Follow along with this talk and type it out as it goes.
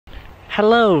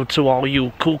Hello to all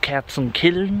you cool cats and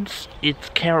kittens. It's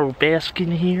Carol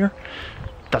Baskin here.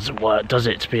 Doesn't work, does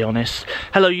it, to be honest?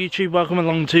 Hello YouTube, welcome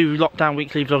along to Lockdown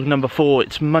Weekly Vlog number 4.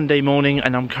 It's Monday morning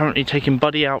and I'm currently taking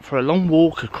Buddy out for a long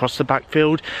walk across the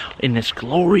backfield in this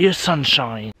glorious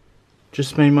sunshine.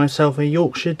 Just made myself a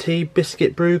Yorkshire tea,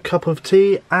 biscuit brew, cup of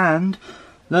tea, and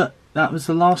look, that was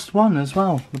the last one as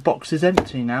well. The box is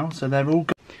empty now, so they're all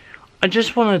gone. I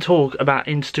just want to talk about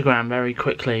Instagram very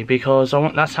quickly because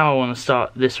that's how I want to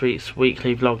start this week's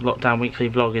weekly vlog, Lockdown Weekly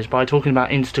Vlog, is by talking about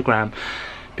Instagram.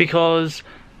 Because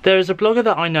there is a blogger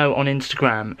that I know on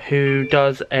Instagram who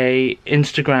does who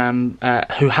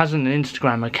has an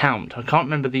Instagram account. I can't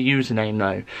remember the username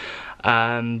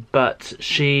though. But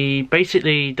she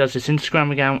basically does this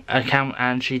Instagram account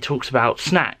and she talks about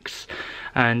snacks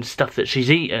and stuff that she's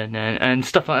eaten and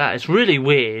stuff like that. It's really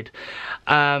weird.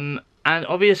 And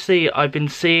obviously I've been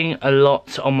seeing a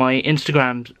lot on my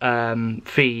Instagram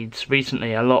feeds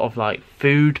recently, a lot of like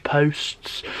food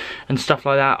posts and stuff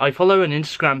like that. I follow an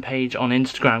Instagram page on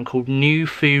Instagram called New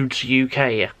Foods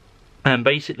UK, and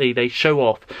basically they show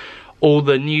off all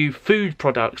the new food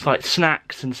products like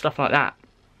snacks and stuff like that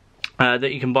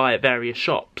that you can buy at various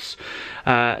shops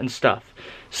and stuff.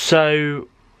 So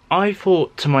I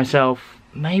thought to myself,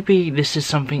 maybe this is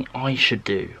something I should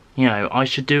do. You know, I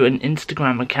should do an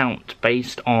Instagram account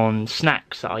based on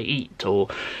snacks that I eat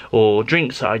or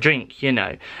drinks that I drink, you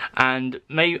know. And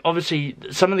maybe, obviously,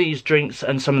 some of these drinks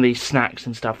and some of these snacks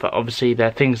and stuff are obviously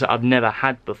they're things that I've never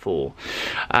had before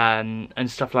and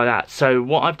stuff like that. So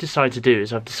what I've decided to do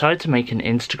is I've decided to make an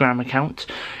Instagram account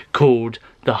called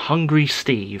The Hungry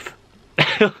Steve.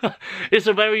 It's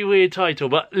a very weird title,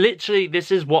 but literally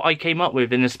this is what I came up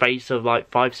with in the space of like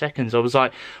 5 seconds. I was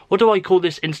like, what do I call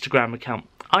this Instagram account?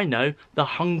 I know, The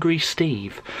Hungry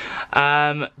Steve.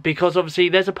 Because obviously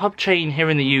there's a pub chain here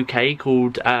in the UK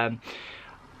called,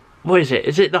 what is it?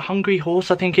 Is it The Hungry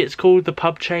Horse? I think it's called, the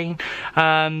pub chain.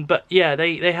 But yeah,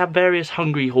 they have various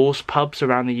Hungry Horse pubs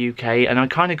around the UK, and I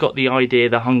kind of got the idea,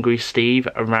 The Hungry Steve,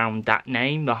 around that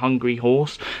name, The Hungry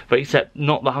Horse. But except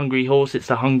not The Hungry Horse, it's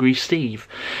The Hungry Steve.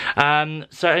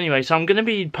 So anyway, so I'm going to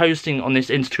be posting on this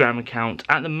Instagram account.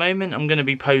 At the moment, I'm going to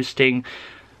be posting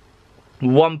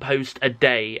one post a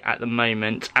day at the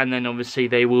moment, and then obviously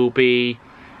they'll be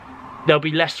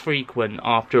less frequent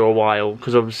after a while,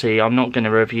 because obviously I'm not going to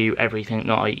review everything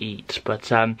that I eat,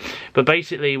 but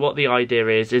basically what the idea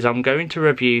is I'm going to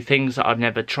review things that I've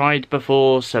never tried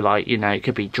before. So like, you know, it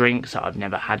could be drinks that I've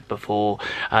never had before,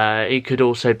 it could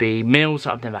also be meals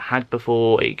that I've never had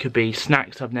before, it could be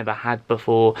snacks I've never had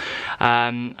before,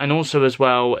 and also as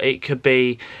well it could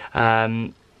be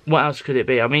what else could it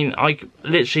be? I mean, I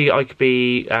could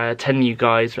be telling you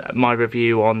guys my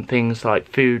review on things like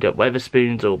food at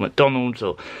Wetherspoons or McDonald's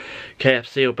or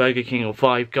KFC or Burger King or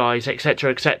Five Guys,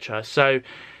 etc, etc. So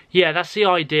yeah, that's the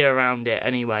idea around it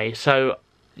anyway. So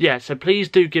yeah, so please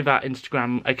do give that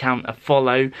Instagram account a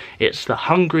follow. It's The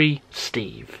Hungry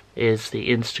Steve is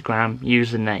the Instagram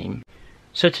username.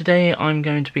 So today I'm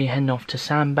going to be heading off to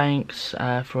Sandbanks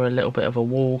for a little bit of a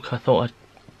walk. I thought I'd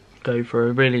go for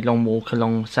a really long walk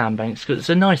along Sandbanks because it's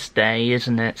a nice day,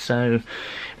 isn't it? So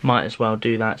might as well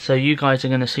do that. So you guys are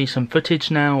going to see some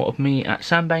footage now of me at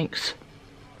Sandbanks.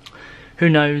 Who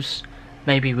knows,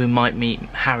 maybe we might meet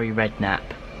Harry Redknapp.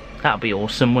 That would be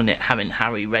awesome, wouldn't it, having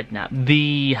Harry Redknapp,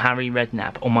 the Harry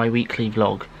Redknapp, on my weekly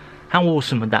vlog. How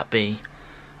awesome would that be?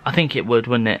 I think it would,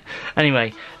 wouldn't it?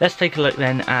 Anyway, let's take a look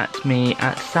then at me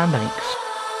at Sandbanks.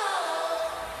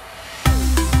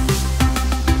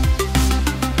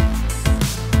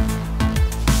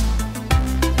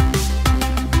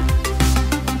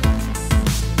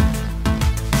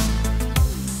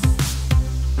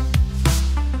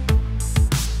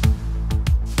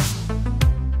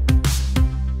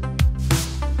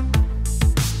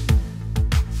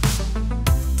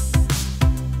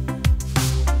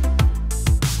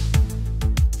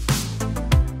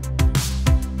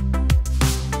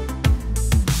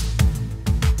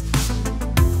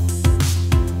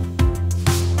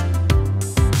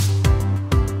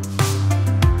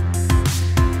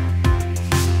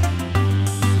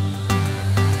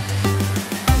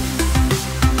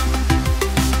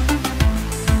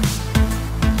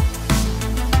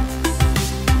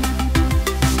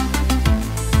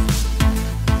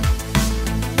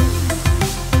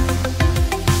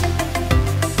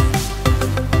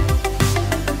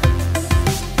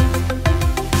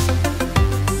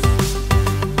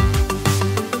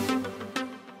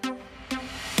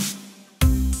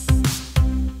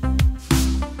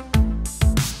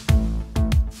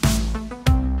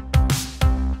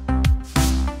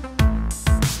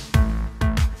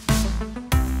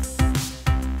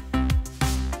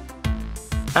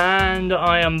 And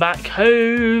I am back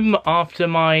home after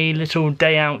my little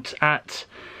day out at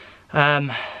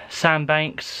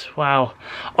Sandbanks. Wow,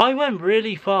 I went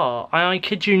really far. I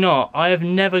kid you not, I have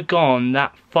never gone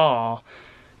that far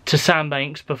to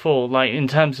Sandbanks before, like in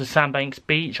terms of Sandbanks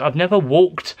Beach. I've never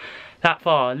walked that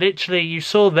far. Literally, you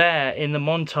saw there in the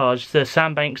montage the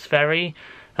Sandbanks ferry.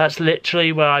 That's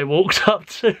literally where I walked up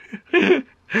to.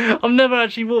 I've never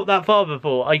actually walked that far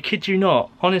before, I kid you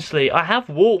not. Honestly, I have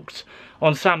walked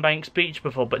on Sandbanks Beach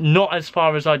before, but not as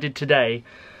far as I did today.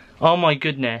 Oh my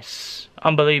goodness,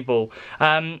 unbelievable.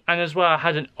 And as well, I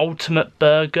had an ultimate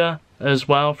burger as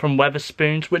well from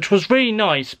Wetherspoons, which was really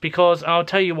nice, because I'll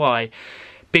tell you why.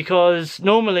 Because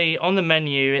normally on the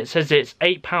menu it says it's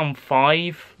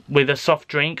 £8.5 with a soft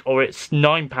drink, or it's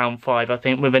 £9.5 I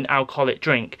think with an alcoholic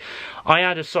drink. I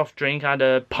had a soft drink, I had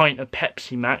a pint of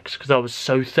Pepsi Max because I was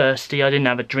so thirsty. I didn't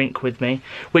have a drink with me,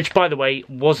 which by the way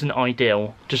wasn't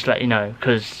ideal, just to let you know,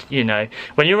 because you know,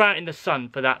 when you're out in the sun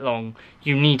for that long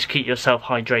you need to keep yourself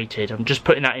hydrated. I'm just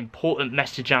putting that important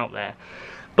message out there.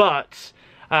 But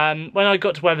when I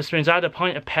got to Wetherspoons, I had a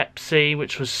pint of Pepsi,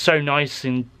 which was so nice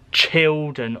and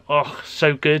chilled and oh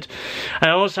so good. And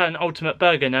I also had an ultimate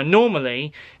burger. Now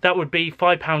normally that would be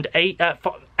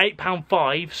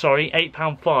 £8.5, sorry,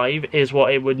 £8.5 is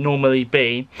what it would normally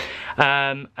be,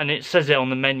 and it says it on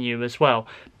the menu as well.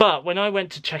 But when I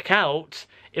went to check out,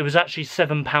 it was actually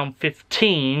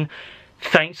 £7.15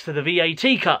 thanks to the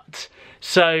VAT cut.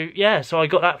 So yeah, so I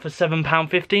got that for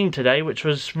 £7.15 today, which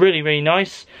was really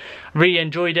nice. Really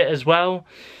enjoyed it as well.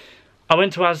 I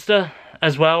went to Asda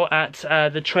as well at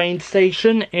the train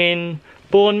station in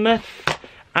Bournemouth,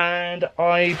 and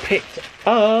I picked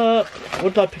up,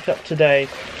 what did I pick up today?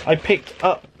 I picked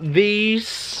up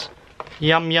these.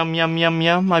 Yum yum yum yum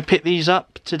yum. I picked these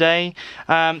up today.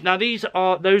 Now those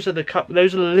are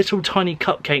the little tiny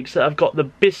cupcakes that have got the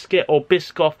biscuit or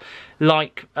Biscoff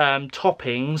like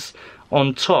toppings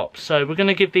on top. So we're going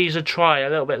to give these a try a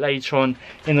little bit later on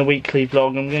in the weekly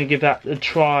vlog. I'm going to give that a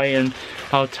try and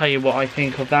I'll tell you what I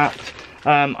think of that.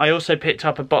 I also picked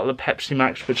up a bottle of Pepsi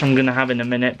Max, which I'm going to have in a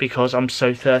minute because I'm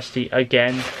so thirsty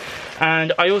again.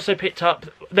 And I also picked up,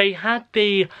 they had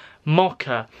the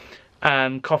mocha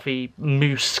coffee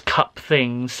mousse cup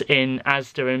things in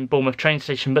Asda in Bournemouth train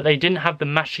station, but they didn't have the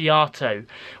macchiato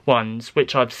ones,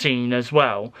 which I've seen as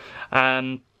well.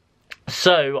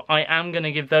 So I am going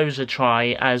to give those a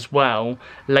try as well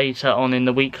later on in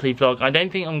the weekly vlog. I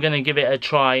don't think I'm going to give it a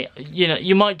try. You know,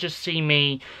 you might just see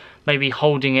me maybe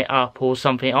holding it up or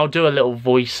something. I'll do a little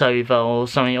voiceover or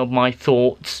something of my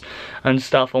thoughts and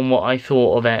stuff on what I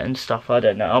thought of it and stuff. I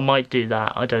don't know. I might do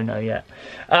that. I don't know yet.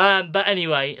 But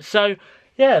anyway, so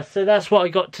yeah, so that's what I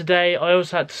got today. I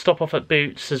also had to stop off at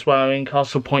Boots as well in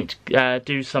Castle Point to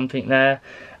do something there.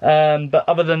 But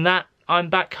other than that,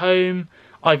 I'm back home.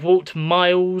 I've walked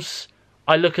miles.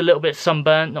 I look a little bit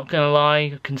sunburnt, not gonna lie.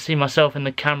 I can see myself in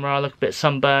the camera. I look a bit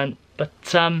sunburnt. But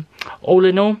all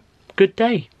in all, good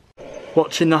day.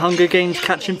 Watching the Hunger Games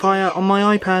catching fire on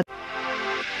my iPad.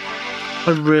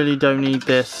 I really don't need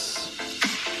this.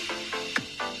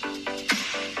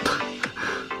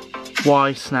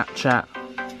 Why Snapchat?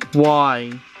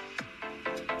 Why?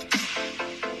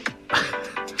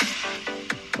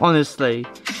 Honestly.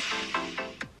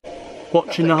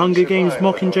 Watching the Hunger Games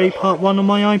Mockingjay Part 1 on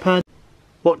my iPad.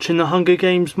 Watching the Hunger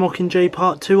Games Mockingjay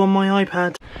Part 2 on my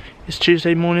iPad. It's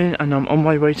Tuesday morning and I'm on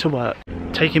my way to work.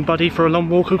 Taking Buddy for a long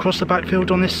walk across the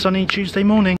backfield on this sunny Tuesday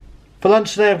morning. For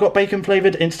lunch today I've got bacon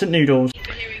flavoured instant noodles.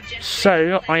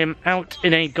 So I am out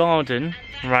in a garden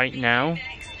right now.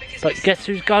 But guess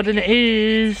whose garden it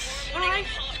is?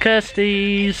 It's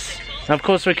Kirsty's. And of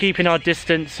course we're keeping our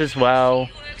distance as well.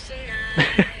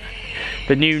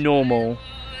 The new normal.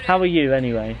 How are you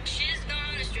anyway?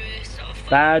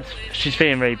 Bad? She's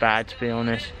feeling really bad, to be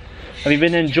honest. Have you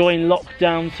been enjoying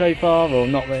lockdown so far, or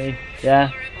not really?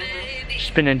 Yeah?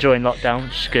 She's been enjoying lockdown,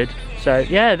 which is good. So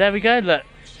yeah, there we go, look.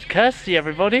 It's Kirsty,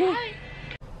 everybody.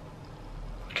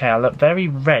 Okay, I look very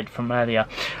red from earlier.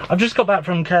 I've just got back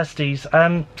from Kirsty's.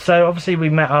 So obviously we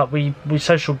met up, we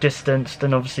social distanced,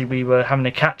 and obviously we were having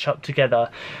a catch up together.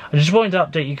 I just wanted to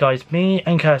update you guys. Me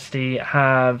and Kirsty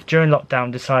have, during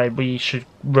lockdown, decided we should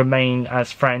remain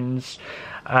as friends.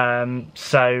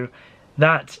 So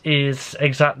that is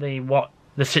exactly what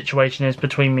the situation is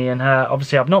between me and her.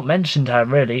 Obviously I've not mentioned her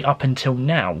really up until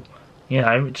now. You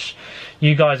know, which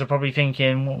you guys are probably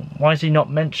thinking, well, why has he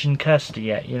not mentioned Kirsty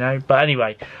yet, you know? But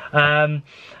anyway,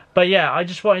 but yeah, I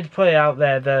just wanted to put it out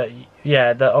there that,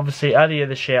 yeah, that obviously earlier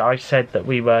this year I said that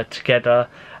we were together,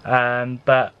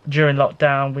 but during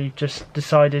lockdown we've just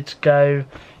decided to go,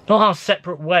 not our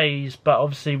separate ways, but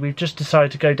obviously we've just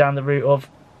decided to go down the route of,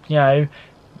 you know,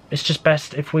 it's just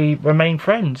best if we remain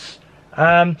friends.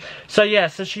 So yeah,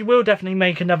 so she will definitely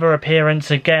make another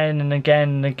appearance again and again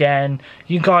and again.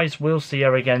 You guys will see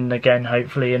her again and again,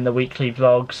 hopefully, in the weekly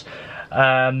vlogs.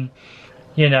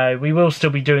 You know, we will still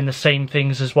be doing the same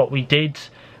things as what we did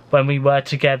when we were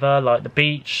together, like the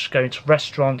beach, going to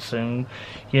restaurants, and,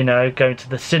 you know, going to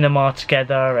the cinema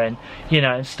together, and, you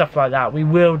know, and stuff like that. We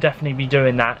will definitely be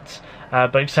doing that,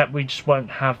 but except we just won't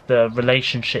have the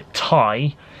relationship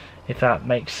tie, if that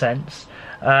makes sense.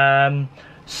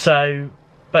 So,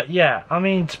 but yeah, I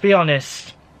mean, to be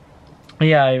honest,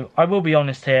 you know, I will be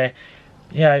honest here,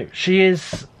 you know, she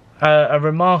is a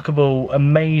remarkable,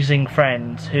 amazing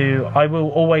friend who I will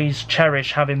always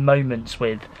cherish having moments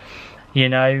with, you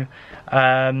know,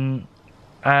 and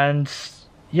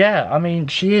yeah, I mean,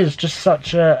 she is just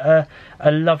such a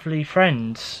lovely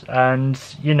friend, and,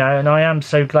 you know, and I am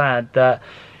so glad that,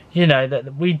 you know,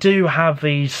 that we do have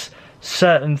these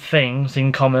certain things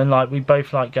in common. Like, we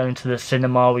both like going to the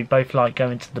cinema, we both like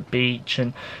going to the beach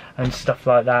and stuff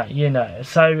like that, you know,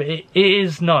 so it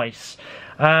is nice.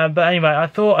 But anyway, I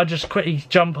thought I'd just quickly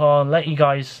jump on, let you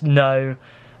guys know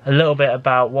a little bit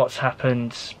about what's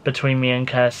happened between me and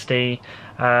Kirsty,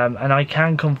 and I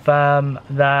can confirm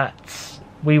that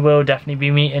we will definitely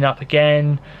be meeting up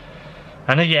again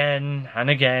and again and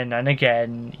again and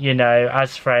again, you know,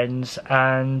 as friends.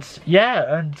 And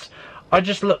yeah, and I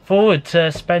just look forward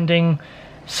to spending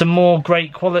some more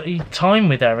great quality time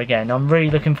with her again. I'm really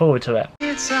looking forward to it.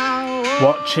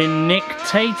 Watching Nick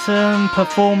Tatum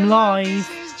perform live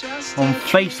on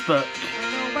Facebook.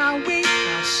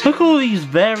 Look at all these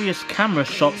various camera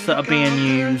shots that are being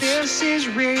used. I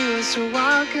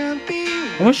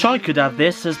wish I could have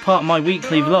this as part of my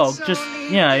weekly vlog, just,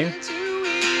 you know,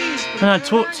 when I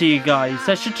talk to you guys.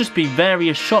 There should just be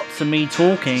various shots of me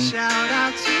talking,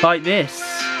 like this.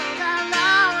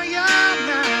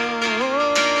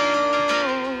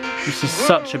 This is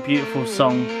such a beautiful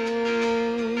song.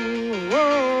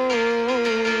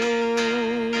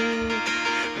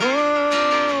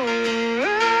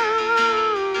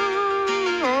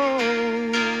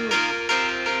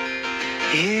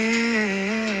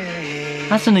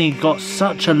 Hasn't he got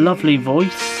such a lovely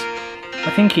voice?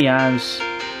 I think he has.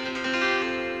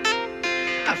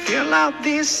 I feel like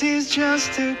this is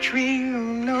just a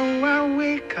dream. No, I'll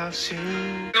wake up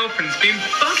soon. Girlfriend's been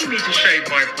bugging me to shave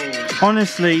my balls.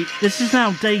 Honestly, this is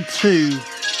now day 2.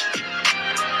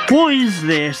 What is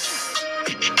this?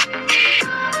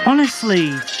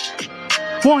 Honestly,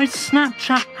 what is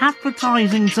Snapchat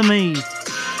advertising to me?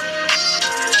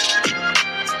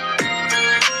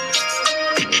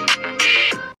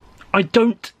 I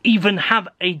don't even have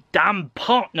a damn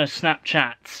partner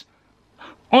Snapchat.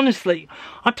 Honestly,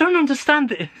 I don't understand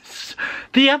this.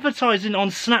 The advertising on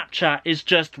Snapchat is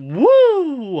just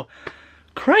woo!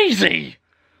 Crazy!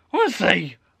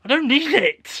 Honestly, I don't need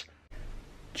it.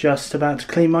 Just about to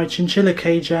clean my chinchilla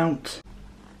cage out.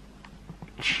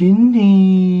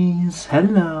 Chinnies,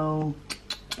 hello.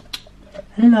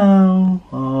 Hello.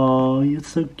 Oh, you're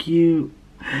so cute.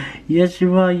 Yes,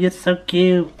 you are, you're so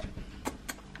cute.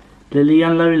 Lily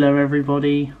and Lola,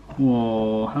 everybody.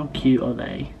 Whoa, how cute are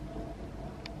they?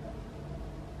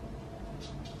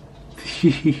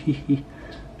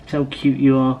 How cute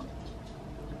you are.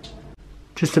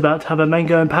 Just about to have a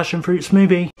mango and passion fruit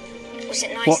smoothie.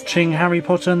 Nice? Watching Harry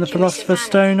Potter and the Philosopher's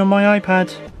Stone on my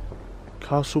iPad.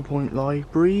 Castle Point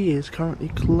Library is currently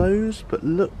closed, but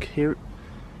look here.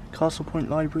 Castle Point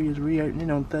Library is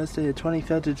reopening on Thursday the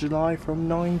 23rd of July from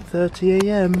 9:30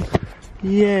 AM.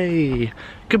 Yay!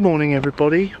 Good morning,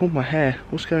 everybody. Oh, my hair.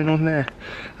 What's going on there?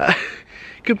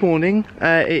 Good morning.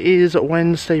 It is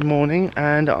Wednesday morning,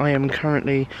 and I am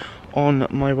currently on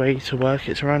my way to work.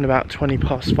 It's around about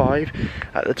 5:20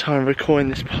 at the time of recording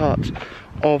this part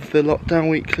of the lockdown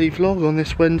weekly vlog on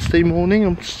this Wednesday morning.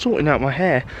 I'm sorting out my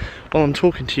hair while I'm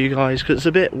talking to you guys because it's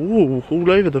a bit all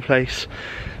over the place.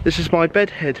 This is my bed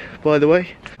head, by the way.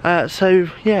 So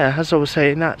yeah, as I was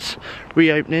saying, that's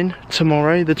reopening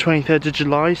tomorrow, the 23rd of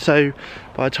July. So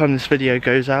by the time this video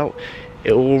goes out,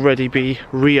 it will already be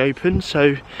reopened.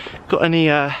 So got any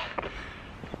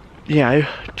you know,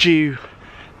 due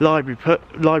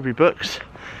library books,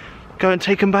 go and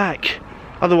take them back.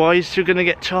 Otherwise you're gonna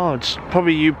get charged.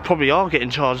 You probably are getting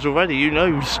charged already, who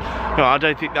knows. No, I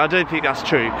don't think that's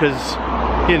true, because,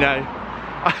 you know,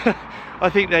 I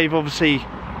think they've obviously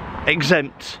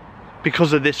exempt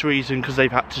because of this reason, because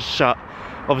they've had to shut.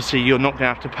 Obviously you're not gonna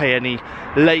have to pay any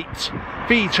late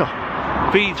fee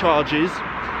charges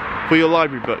for your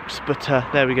library books, but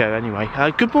there we go. Anyway,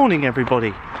 good morning,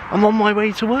 everybody. I'm on my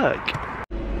way to work.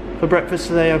 For breakfast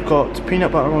today, I've got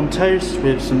peanut butter on toast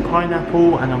with some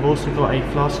pineapple, and I've also got a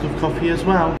flask of coffee as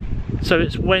well. So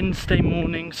it's Wednesday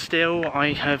morning still.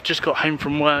 I have just got home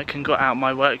from work and got out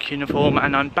my work uniform,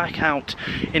 and I'm back out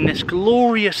in this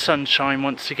glorious sunshine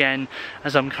once again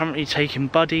as I'm currently taking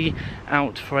Buddy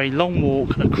out for a long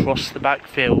walk across the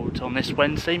backfield on this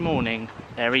Wednesday morning.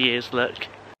 There he is, look.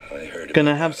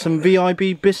 Gonna have some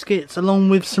VIB biscuits along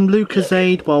with some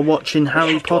Lucozade while watching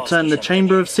Harry Potter and the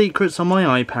Chamber of Secrets on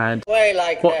my iPad.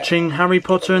 Watching Harry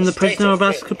Potter and the Prisoner of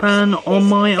Azkaban on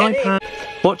my iPad.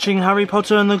 Watching Harry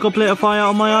Potter and the Goblet of Fire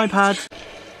on my iPad.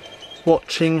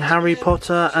 Watching Harry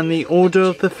Potter and the Order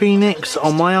of the Phoenix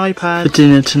on my iPad. For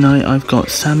dinner tonight I've got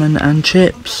salmon and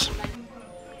chips.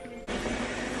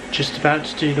 Just about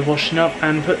to do the washing up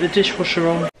and put the dishwasher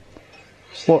on.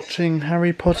 Watching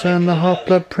Harry Potter and the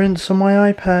Half-Blood Prince on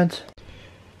my iPad.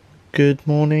 Good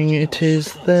morning, it is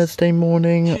Thursday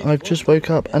morning. I've just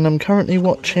woke up and I'm currently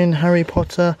watching Harry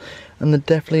Potter and the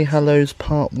Deathly Hallows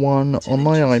Part 1 on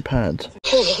my iPad.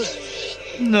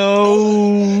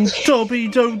 No, Dobby,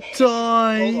 don't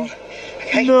die.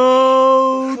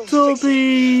 No,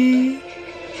 Dobby.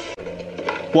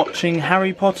 Watching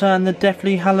Harry Potter and the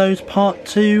Deathly Hallows Part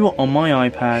 2 on my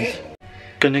iPad.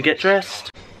 Gonna get dressed.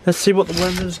 Let's see what the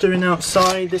weather's doing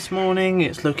outside this morning.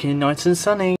 It's looking nice and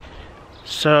sunny.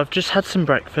 So I've just had some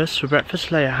breakfast. For breakfast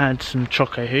today I had some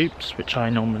choco hoops, which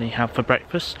I normally have for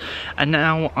breakfast. And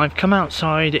now I've come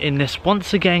outside in this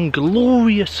once again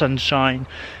glorious sunshine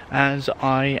as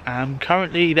I am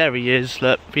currently, there he is,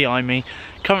 look behind me,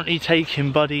 currently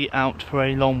taking Buddy out for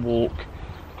a long walk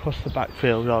across the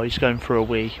backfield. Oh, he's going for a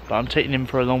wee, but I'm taking him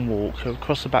for a long walk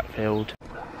across the backfield.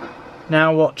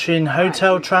 Now watching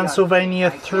Hotel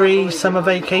Transylvania 3 Summer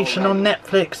Vacation on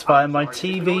Netflix via my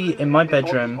TV in my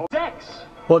bedroom.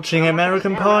 Watching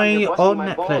American Pie on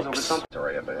Netflix.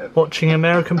 Watching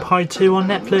American Pie 2 on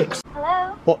Netflix.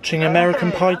 Watching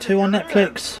American Pie 2 on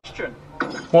Netflix.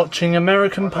 Watching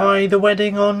American Pie The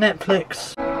Wedding on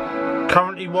Netflix.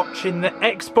 Currently watching the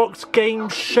Xbox Game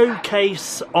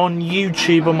Showcase on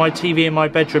YouTube on my TV in my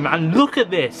bedroom. And look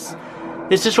at this!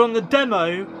 This is from the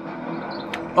demo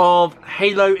of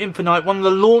Halo Infinite, one of the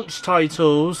launch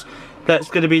titles that's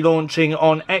going to be launching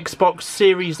on Xbox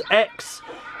Series X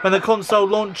when the console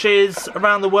launches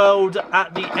around the world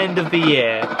at the end of the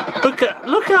year.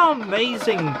 Look how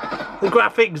amazing the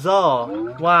graphics are.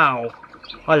 Wow,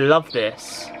 I love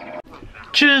this.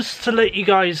 Just to let you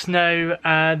guys know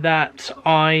that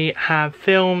I have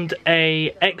filmed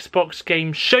a Xbox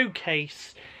Game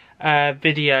Showcase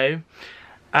video,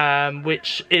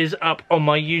 which is up on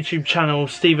my YouTube channel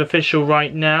SteveOfficial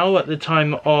right now at the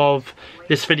time of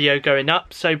this video going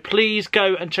up, so please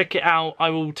go and check it out. I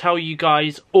will tell you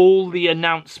guys all the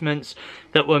announcements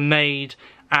that were made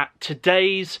at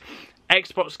today's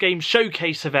Xbox Game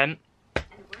Showcase event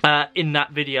in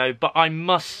that video. But I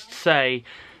must say,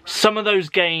 some of those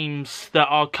games that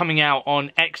are coming out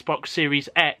on Xbox Series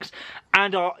X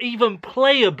and are even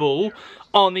playable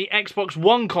on the Xbox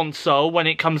One console when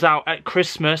it comes out at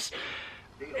Christmas,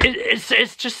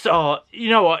 it's just, you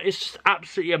know what, it's just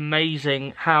absolutely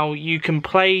amazing how you can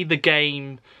play the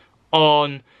game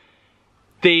on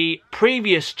the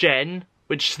previous gen,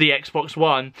 which is the Xbox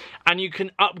One, and you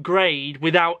can upgrade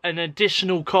without an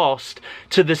additional cost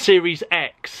to the Series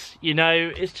X. You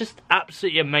know, it's just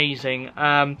absolutely amazing.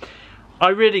 I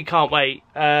really can't wait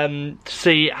to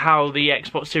see how the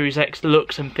Xbox Series X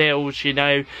looks and feels, you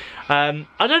know. I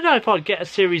don't know if I'd get a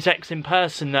Series X in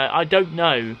person though, I don't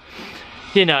know.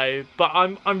 You know, but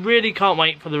I really can't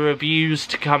wait for the reviews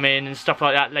to come in and stuff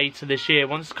like that later this year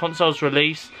once the console's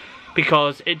released,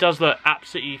 because it does look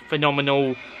absolutely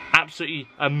phenomenal, absolutely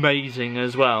amazing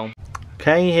as well.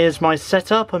 Okay, here's my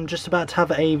setup. I'm just about to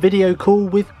have a video call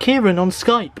with Kieran on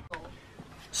Skype.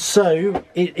 So,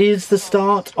 it is the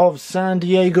start of San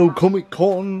Diego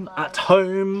Comic-Con at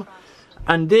home,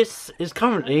 and this is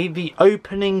currently the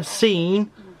opening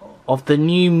scene of the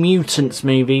New Mutants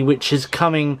movie, which is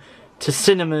coming to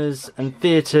cinemas and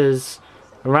theatres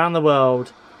around the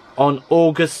world on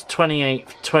August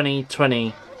 28th,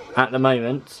 2020 at the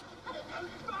moment.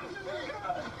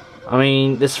 I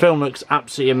mean, this film looks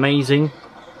absolutely amazing.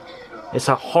 It's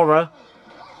a horror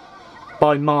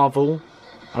by Marvel.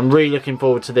 I'm really looking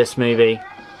forward to this movie.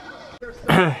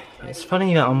 It's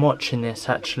funny that I'm watching this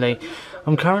actually.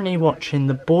 I'm currently watching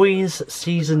The Boys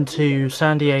Season 2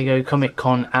 San Diego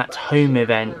Comic-Con at Home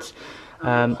event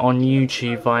on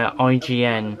YouTube via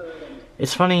IGN.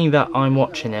 It's funny that I'm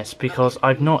watching this because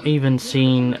I've not even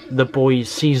seen The Boys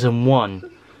Season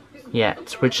 1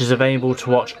 yet, which is available to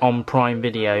watch on Prime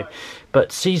Video.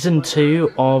 But Season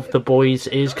 2 of The Boys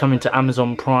is coming to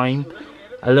Amazon Prime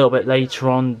a little bit later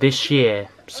on this year.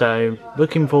 So,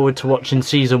 looking forward to watching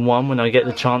Season 1 when I get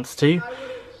the chance to.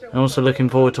 I'm also looking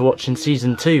forward to watching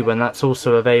season 2 when that's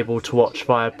also available to watch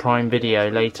via Prime Video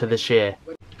later this year.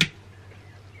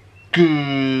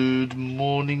 Good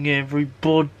morning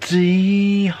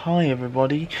everybody, hi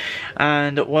everybody,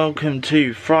 and welcome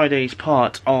to Friday's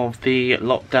part of the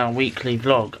Lockdown Weekly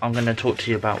Vlog. I'm going to talk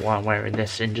to you about why I'm wearing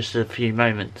this in just a few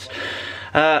moments.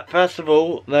 First of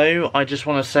all though, I just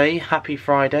want to say happy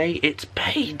Friday. It's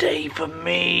payday for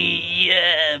me,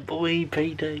 yeah boy,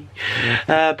 payday.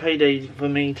 Payday for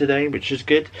me today, which is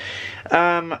good.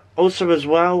 Also as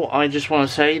well, I just want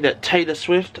to say that Taylor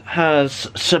Swift has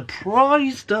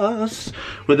surprised us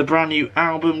with a brand new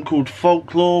album called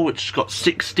Folklore, which has got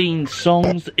 16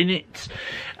 songs in it.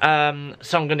 So I'm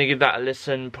going to give that a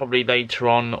listen probably later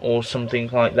on or something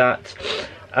like that.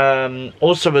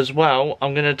 Also as well,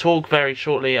 I'm going to talk very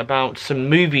shortly about some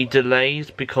movie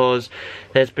delays, because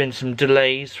there's been some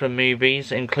delays for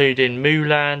movies, including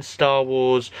Mulan, Star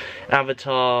Wars,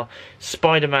 Avatar,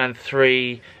 Spider-Man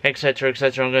 3, etc,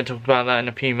 etc. I'm going to talk about that in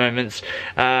a few moments.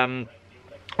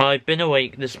 I've been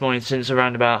awake this morning since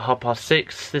around about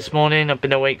 6:30 this morning. I've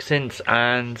been awake since,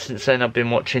 and since then I've been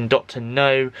watching Dr.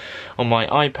 No on my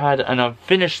iPad, and I've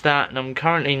finished that, and I'm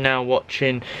currently now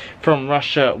watching From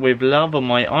Russia with Love on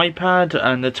my iPad,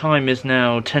 and the time is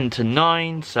now 10 to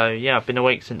 9, so yeah, I've been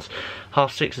awake since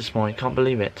 6:30 this morning, can't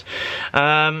believe it.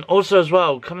 Also as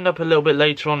well, coming up a little bit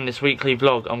later on in this weekly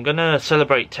vlog, I'm going to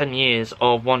celebrate 10 years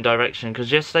of One Direction, because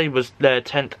yesterday was their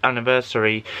 10th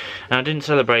anniversary, and I didn't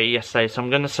celebrate it yesterday, so I'm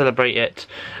going to celebrate it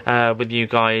with you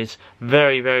guys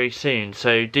very, very soon.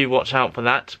 So do watch out for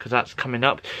that, because that's coming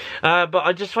up. But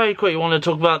I just very quickly want to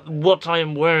talk about what I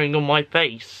am wearing on my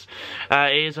face.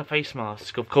 It is a face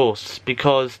mask, of course,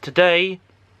 because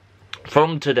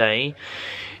from today,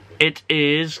 it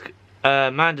is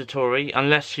mandatory,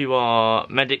 unless you are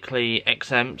medically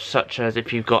exempt, such as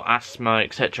if you've got asthma,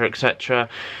 etc, etc,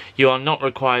 you are not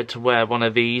required to wear one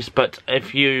of these. But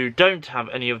if you don't have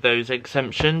any of those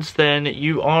exemptions, then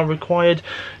you are required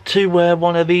to wear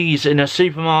one of these in a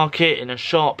supermarket, in a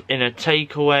shop, in a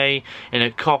takeaway, in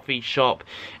a coffee shop,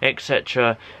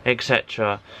 etc,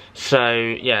 etc. So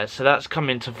yeah, so that's come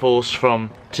into force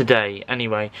from today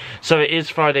anyway. So it is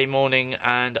Friday morning,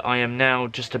 and I am now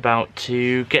just about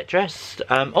to get dressed.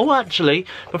 Oh, actually,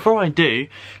 before I do,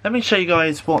 let me show you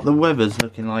guys what the weather's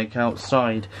looking like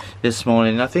outside this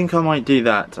morning. I think I might do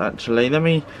that actually. Let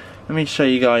me show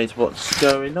you guys what's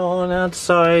going on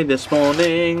outside this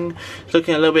morning. It's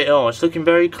looking a little bit, it's looking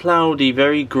very cloudy,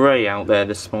 very grey out there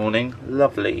this morning.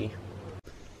 Lovely.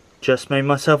 Just made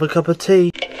myself a cup of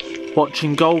tea,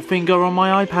 watching Goldfinger on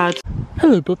my iPad.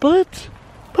 Hello, Bud.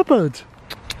 Bud.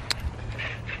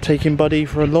 Taking Buddy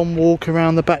for a long walk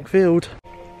around the back field.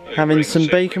 Having some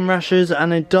bacon rashers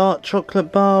and a dark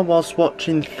chocolate bar whilst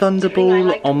watching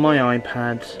Thunderball on my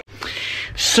iPad.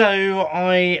 So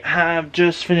I have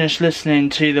just finished listening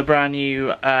to the brand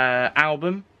new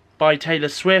album by Taylor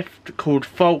Swift called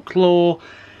Folklore.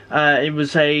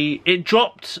 It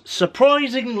dropped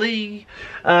surprisingly.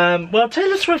 Well,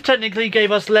 Taylor Swift technically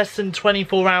gave us less than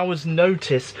 24 hours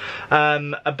notice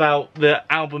about the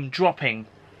album dropping,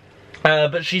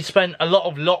 but she spent a lot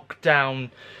of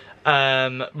lockdown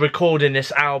recording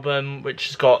this album, which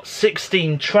has got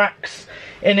 16 tracks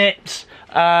in it,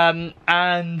 and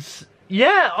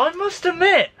yeah, I must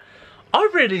admit, I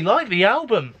really like the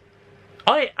album.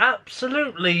 I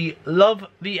absolutely love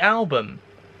the album.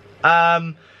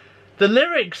 The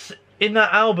lyrics in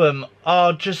that album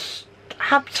are just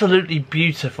absolutely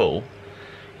beautiful.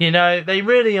 You know, they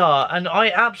really are. And I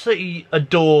absolutely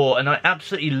adore and I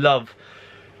absolutely love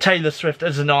Taylor Swift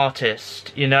as an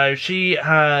artist. You know, she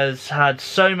has had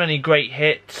so many great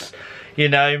hits. You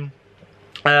know,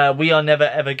 We Are Never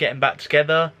Ever Getting Back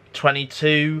Together,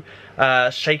 22,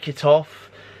 Shake It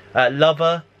Off,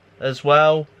 Lover as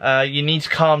well. You Need to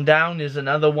Calm Down is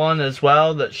another one as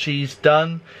well that she's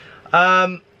done.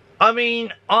 I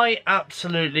mean, I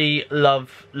absolutely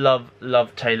love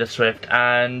Taylor Swift,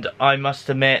 and I must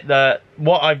admit that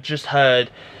what I've just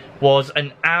heard was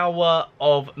an hour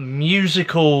of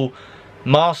musical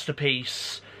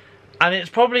masterpiece, and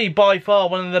it's probably by far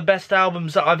one of the best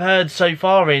albums that I've heard so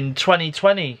far in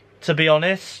 2020, to be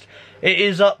honest. It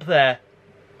is up there.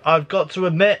 I've got to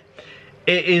admit,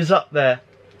 it is up there.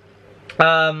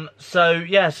 So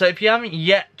yeah, so if you haven't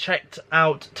yet checked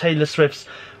out Taylor Swift's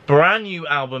brand new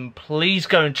album, please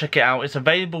go and check it out. It's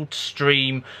available to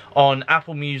stream on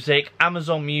Apple Music,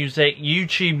 Amazon Music,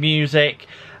 YouTube Music,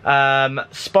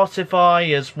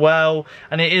 Spotify as well,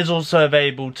 and it is also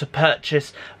available to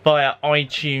purchase via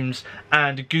iTunes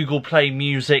and Google Play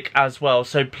Music as well.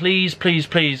 So please, please,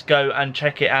 please go and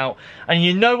check it out. And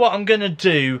you know what I'm going to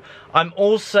do? I'm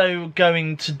also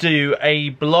going to do a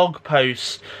blog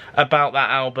post about that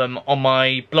album on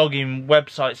my blogging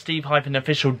website,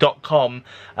 steve-official.com.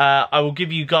 I will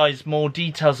give you guys more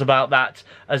details about that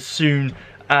as soon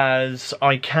as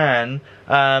I can.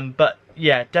 But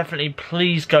yeah, definitely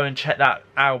please go and check that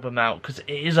album out because it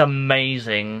is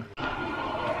amazing.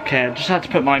 Okay, I just had to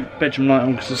put my bedroom light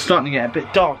on because it's starting to get a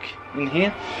bit dark in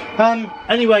here.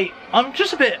 Anyway, I'm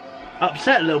just a bit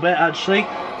upset a little bit actually,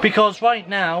 because right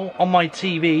now on my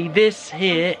TV, this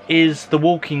here is The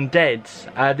Walking Dead.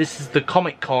 This is the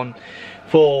Comic Con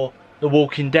for The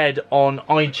Walking Dead on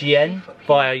IGN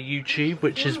via YouTube,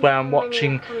 which is where I'm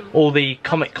watching all the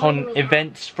Comic Con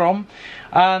events from.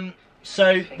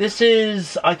 So this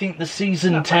is, I think, the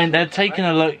season 10. They're taking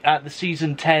a look at the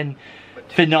season 10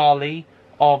 finale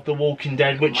of The Walking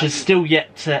Dead, which is still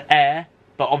yet to air,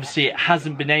 but obviously it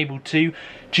hasn't been able to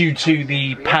due to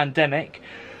the pandemic.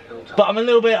 But I'm a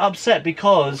little bit upset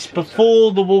because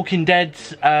before The Walking Dead,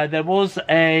 there was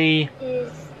a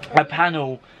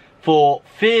panel for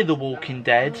Fear the Walking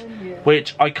Dead,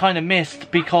 which I kind of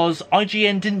missed because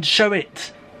IGN didn't show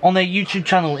it on their YouTube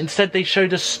channel. Instead, they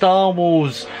showed a Star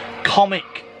Wars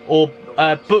comic or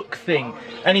book thing.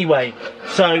 Anyway,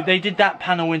 so they did that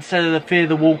panel instead of the Fear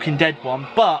the Walking Dead one.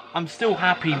 But I'm still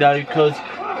happy though because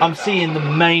I'm seeing the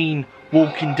main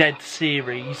Walking Dead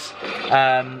series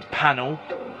panel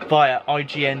via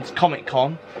IGN's Comic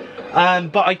Con.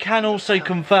 But I can also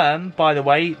confirm, by the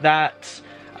way, that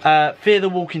Fear the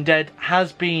Walking Dead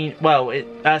has been, well,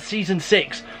 season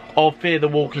 6 of Fear the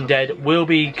Walking Dead will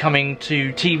be coming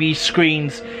to TV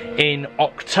screens in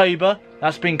October.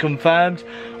 That's been confirmed.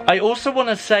 I also want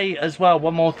to say as well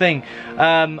one more thing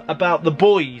about The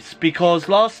Boys, because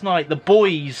last night The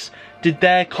Boys did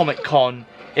their Comic Con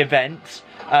event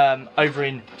over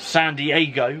in San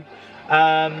Diego.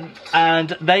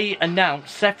 And they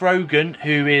announced Seth Rogen,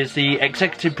 who is the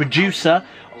executive producer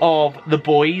of The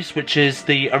Boys, which is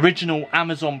the original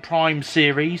Amazon Prime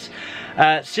series.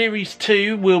 Series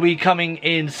 2 will be coming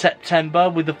in September,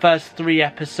 with the first 3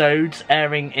 episodes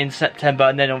airing in September,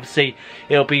 and then obviously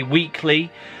it'll be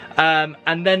weekly.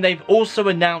 And then they've also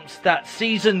announced that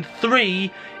season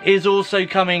 3 is also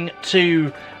coming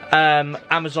to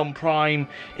Amazon Prime.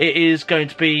 It is going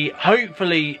to be,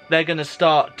 hopefully they're going to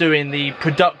start doing the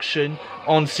production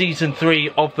on season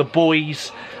 3 of The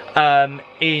Boys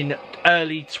in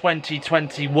early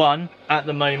 2021 at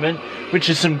the moment, which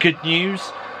is some good news.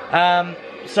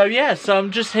 So yeah, so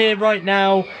I'm just here right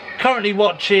now currently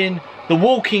watching The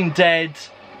Walking Dead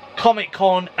Comic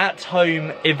Con at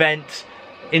Home event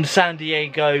in San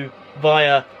Diego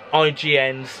via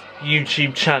IGN's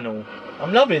YouTube channel.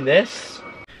 I'm loving this.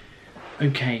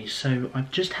 Okay, so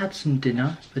I've just had some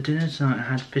dinner. For dinner tonight I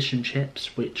had fish and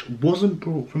chips, which wasn't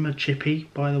brought from a chippy,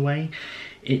 by the way.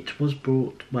 It was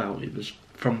brought, well, it was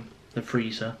from the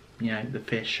freezer, you know, the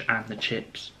fish and the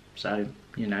chips. So,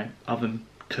 you know, oven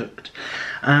cooked.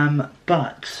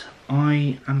 But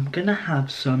I am gonna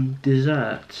have some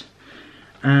dessert.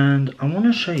 And I want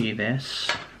to show you this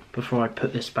before I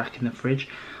put this back in the fridge.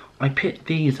 I picked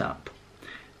these up.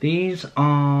 These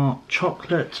are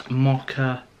chocolate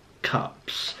mocha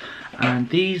cups, and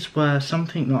these were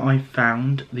something that I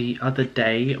found the other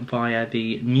day via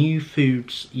the New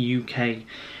Foods UK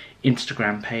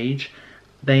Instagram page.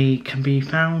 They can be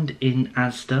found in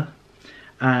Asda,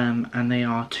 and they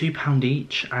are £2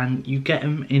 each, and you get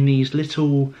them in these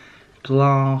little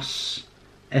glass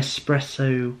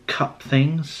espresso cup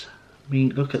things. I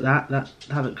mean, look at that,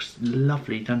 that looks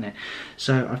lovely, doesn't it?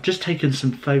 So I've just taken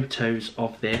some photos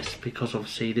of this because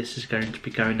obviously this is going to be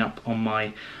going up on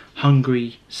my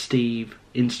Hungry Steve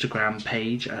Instagram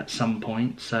page at some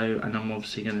point. So, and I'm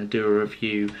obviously going to do a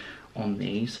review on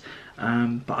these.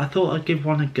 But I thought I'd give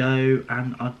one a go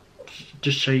and I'd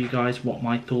just show you guys what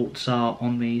my thoughts are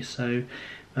on these. So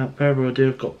without further ado,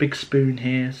 I've got a big spoon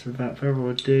here. So without further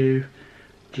ado,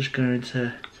 just going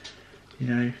to, you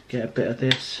know, get a bit of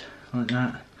this like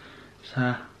that.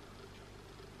 So,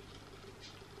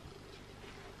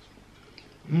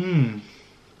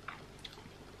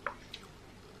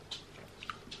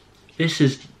 this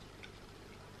is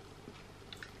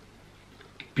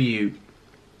beaut,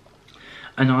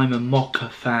 and I'm a mocha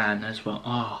fan as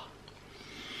well.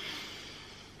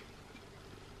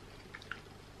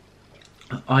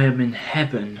 I am in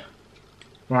heaven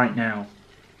right now.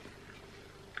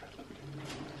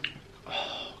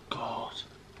 Oh God.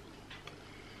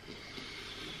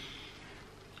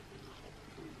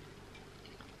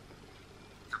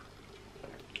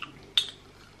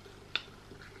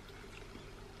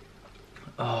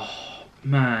 Oh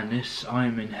man,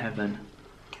 I'm in heaven.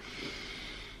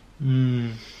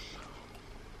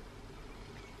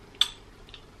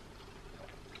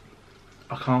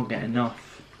 I can't get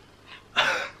enough.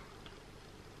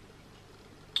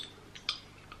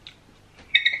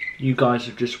 You guys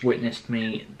have just witnessed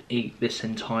me eat this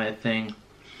entire thing,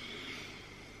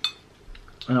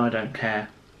 and I don't care.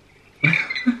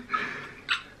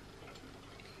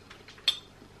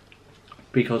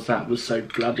 Because that was so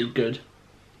bloody good.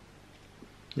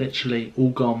 Literally all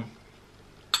gone.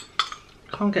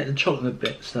 Can't get the chocolate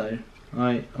bits though.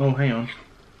 Oh, hang on.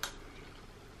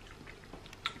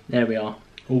 There we are.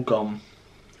 All gone,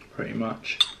 pretty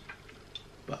much.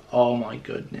 But oh my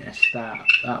goodness,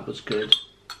 that was good.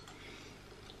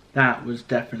 That was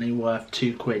definitely worth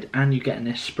 £2, and you get an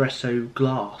espresso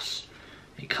glass.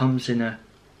 It comes in a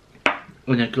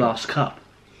glass cup.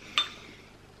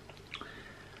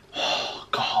 Oh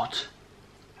God.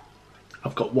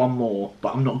 I've got one more,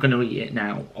 but I'm not going to eat it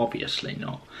now. Obviously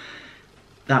not.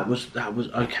 That was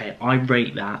okay. I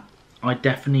rate that. I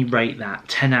definitely rate that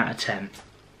 10 out of 10.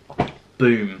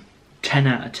 Boom, 10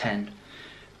 out of 10.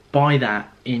 Buy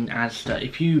that in Asda.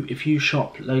 If you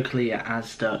shop locally at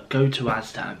Asda, go to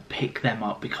Asda and pick them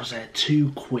up because they're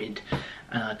 £2.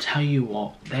 And I tell you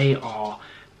what, they are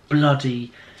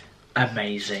bloody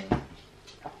amazing.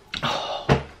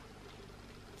 Oh,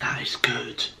 that is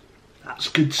good. That's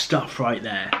good stuff right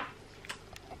there.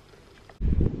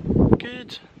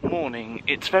 Good morning.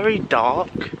 It's very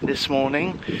dark this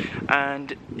morning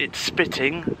and it's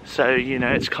spitting, so you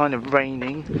know it's kind of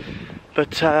raining,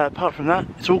 but apart from that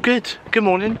it's all good. Good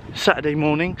morning. Saturday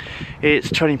morning. It's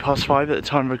 5:20 at the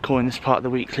time of recording this part of the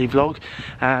weekly vlog,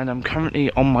 and I'm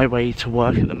currently on my way to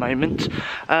work at the moment.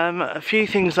 A few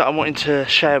things that I wanted to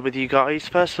share with you guys.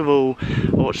 First of all,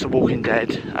 I watched The Walking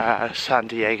Dead San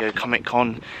Diego Comic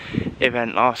Con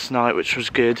event last night, which was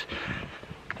good.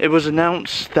 It was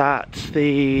announced that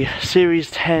the Series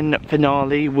 10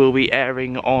 finale will be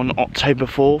airing on October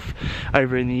 4th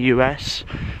over in the US.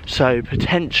 So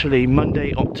potentially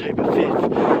Monday, October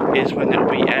 5th is when it will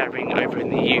be airing over in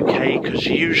the UK, because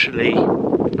usually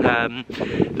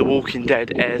The Walking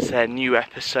Dead airs their new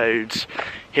episodes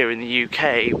here in the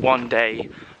UK one day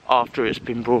after it's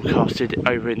been broadcasted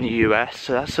over in the US.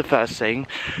 So that's the first thing.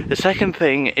 The second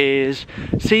thing is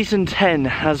season 10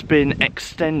 has been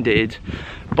extended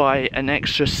by an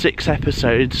extra 6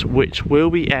 episodes, which will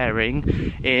be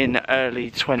airing in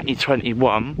early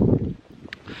 2021,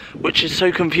 which is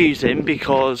so confusing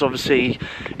because obviously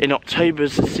in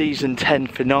October's the season 10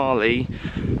 finale,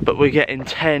 but we're getting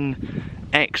 6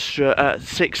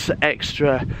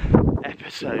 extra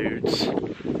episodes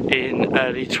in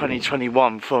early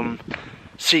 2021 from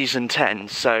season 10,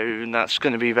 so that's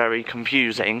going to be very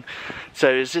confusing. So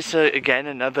is this again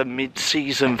another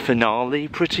mid-season finale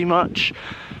pretty much,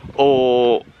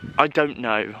 or I don't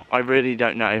know, I really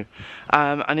don't know.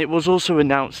 And it was also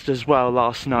announced as well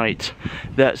last night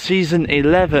that season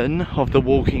 11 of The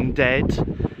Walking Dead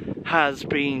has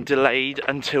been delayed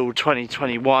until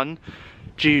 2021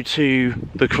 due to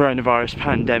the coronavirus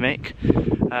pandemic,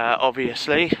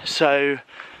 obviously. So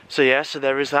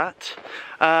there is that.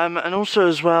 And also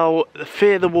as well,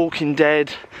 Fear the Walking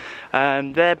Dead,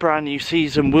 their brand new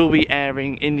season will be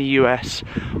airing in the US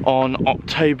on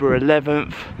October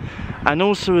 11th. And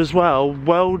also as well,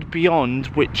 World Beyond,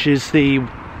 which is the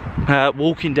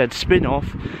Walking Dead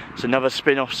spin-off. It's another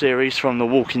spin-off series from The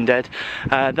Walking Dead.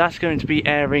 That's going to be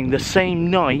airing the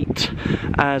same night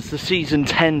as the season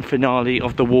 10 finale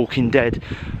of The Walking Dead,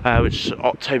 which is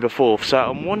October 4th. So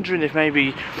I'm wondering if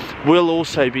maybe we'll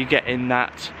also be getting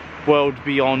that World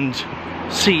Beyond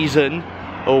season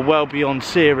or World Beyond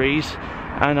series,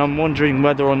 and I'm wondering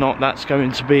whether or not that's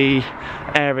going to be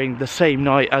airing the same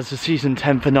night as the season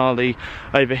 10 finale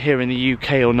over here in the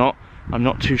UK or not. I'm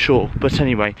not too sure, but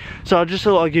anyway, so I just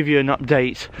thought I'd give you an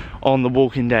update on The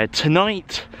Walking Dead.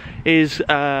 Tonight is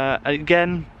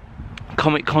again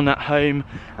Comic Con at home,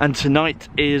 and tonight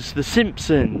is The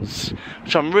Simpsons,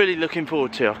 which I'm really looking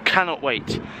forward to. I cannot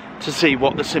wait to see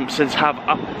what The Simpsons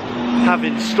have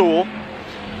in store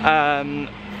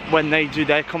when they do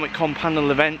their Comic Con panel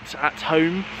event at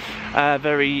home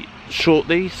very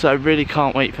shortly. So I really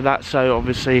can't wait for that. So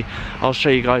obviously I'll show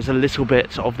you guys a little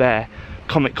bit of their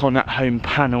Comic Con at home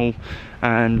panel,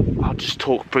 and I'll just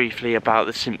talk briefly about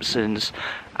The Simpsons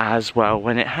as well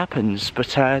when it happens. But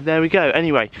there we go.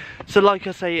 Anyway, so like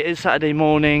I say, it is Saturday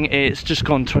morning. It's just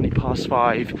gone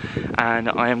 5:20 and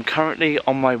I am currently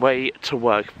on my way to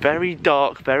work. Very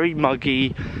dark, very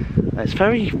muggy. It's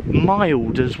very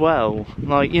mild as well.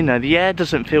 Like, you know, the air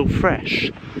doesn't feel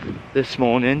fresh this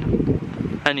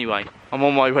morning. Anyway, I'm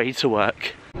on my way to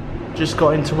work. just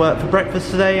got into work for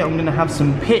breakfast today. I'm going to have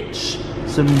some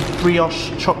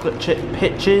brioche chocolate chip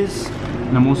pitches,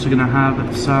 and I'm also going to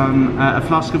have some a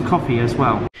flask of coffee as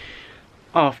well.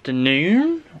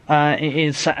 Afternoon. It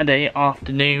is Saturday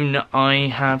afternoon. I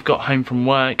have got home from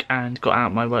work and got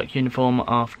out my work uniform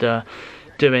after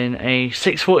doing a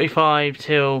 6:45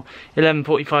 till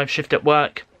 11:45 shift at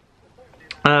work.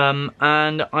 And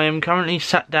I am currently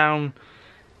sat down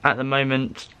at the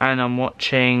moment and I'm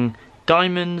watching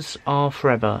Diamonds Are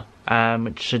Forever,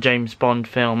 which is a James Bond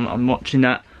film. I'm watching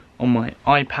that on my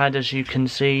iPad, as you can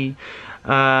see.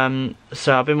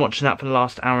 So I've been watching that for the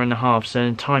last hour and a half, so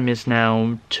the time is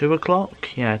now 2 o'clock.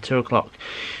 Yeah, 2 o'clock.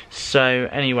 So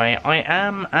anyway, I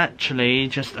am actually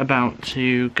just about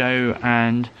to go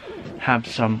and have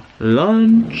some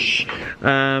lunch. What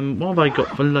have I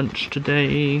got for lunch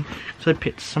today? So I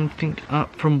picked something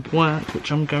up from work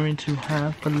which I'm going to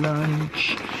have for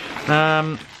lunch.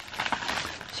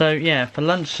 So yeah, for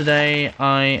lunch today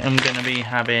I am going to be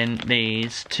having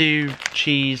these 2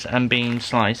 cheese and bean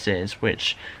slices,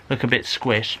 which look a bit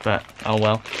squished, but oh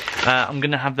well. I'm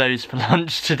going to have those for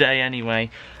lunch today anyway.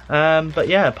 But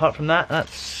yeah, apart from that,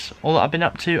 that's all that I've been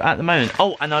up to at the moment.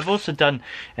 Oh, and I've also done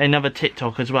another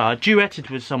TikTok as well. I duetted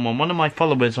with someone, one of my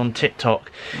followers on TikTok.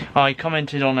 I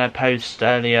commented on her post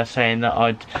earlier saying that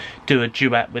I'd do a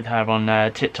duet with her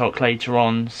on TikTok later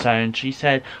on. So, and she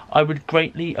said I would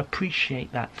greatly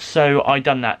appreciate that. So I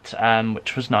done that,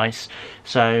 which was nice.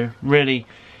 So really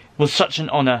was such an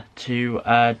honour to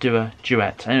do a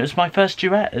duet. And it was my first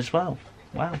duet as well.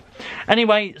 Wow.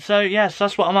 Anyway, so yes,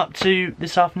 that's what I'm up to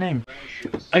this afternoon.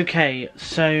 Okay,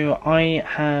 so I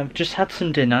have just had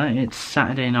some dinner. It's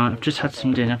Saturday night. I've just had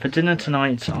some dinner. For dinner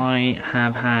tonight, I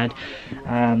have had,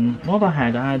 what have I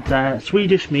had? I had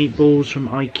Swedish meatballs from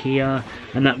IKEA,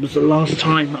 and that was the last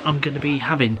time I'm going to be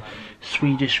having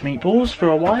Swedish meatballs for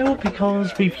a while,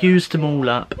 because we've used them all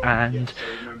up and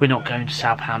we're not going to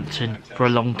Southampton for a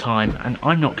long time, and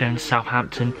I'm not going to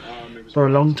Southampton for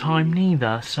a long time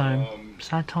neither, so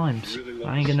sad times.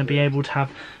 I ain't gonna be able to have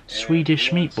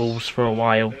Swedish meatballs for a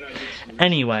while.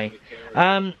 Anyway,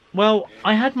 well,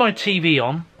 I had my TV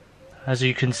on, as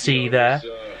you can see there,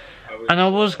 and I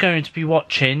was going to be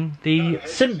watching the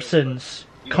Simpsons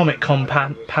Comic-Con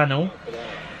panel,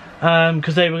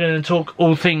 because they were going to talk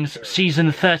all things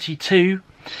season 32,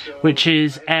 which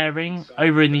is airing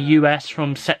over in the US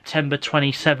from September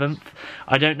 27th.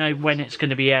 I don't know when it's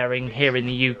going to be airing here in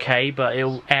the UK, but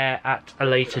it'll air at a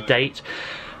later date.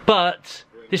 But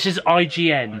this is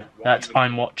IGN that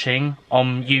I'm watching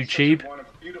on YouTube,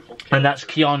 and that's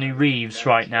Keanu Reeves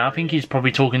right now. I think he's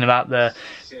probably talking about the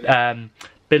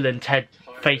Bill and Ted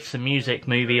Face the Music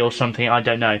movie or something, I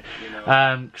don't know.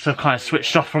 So I've kind of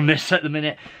switched off from this at the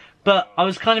minute. But I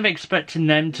was kind of expecting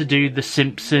them to do the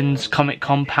Simpsons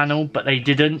Comic-Con panel, but they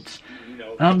didn't.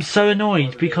 And I'm so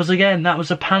annoyed, because again, that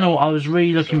was a panel I was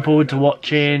really looking forward to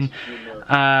watching.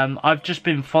 I've just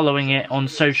been following it on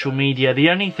social media.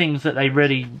 The only things that they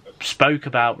really spoke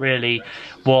about, really,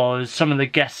 was some of the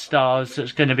guest stars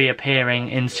that's going to be appearing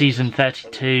in season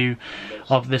 32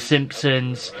 of The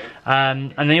Simpsons.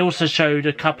 And they also showed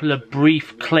a couple of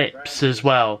brief clips as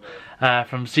well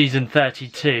from season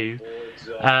 32.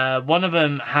 One of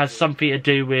them has something to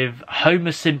do with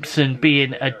Homer Simpson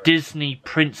being a Disney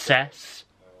princess,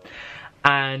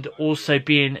 and also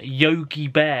being Yogi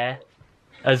Bear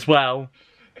as well.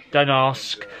 Don't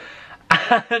ask.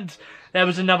 And there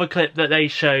was another clip that they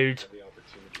showed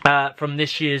from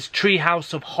this year's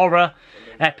Treehouse of Horror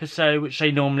episode, which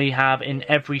they normally have in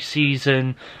every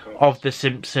season of The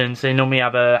Simpsons. They normally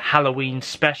have a Halloween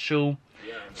special,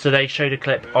 so they showed a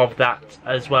clip of that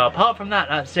as well. Apart from that,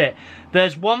 that's it.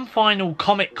 There's one final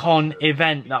Comic-Con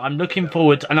event that I'm looking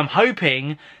forward to, and I'm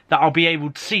hoping that I'll be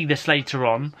able to see this later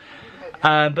on.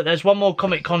 But there's one more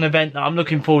Comic-Con event that I'm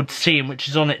looking forward to seeing, which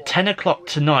is on at 10 o'clock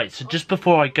tonight. So just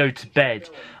before I go to bed,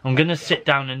 I'm going to sit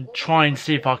down and try and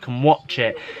see if I can watch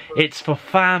it. It's for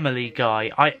Family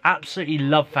Guy. I absolutely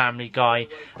love Family Guy,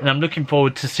 and I'm looking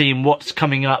forward to seeing what's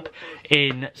coming up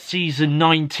in season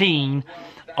 19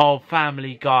 of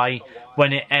Family Guy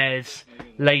when it airs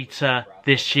later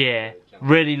this year.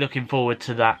 Really looking forward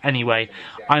to that. Anyway,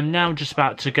 I'm now just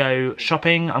about to go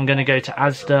shopping. I'm going to go to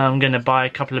Asda. I'm going to buy a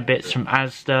couple of bits from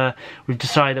Asda. We've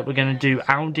decided that we're going to do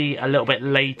Aldi a little bit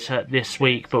later this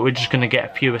week, but we're just going to get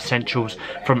a few essentials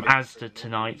from Asda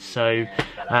tonight. So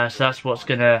that's what's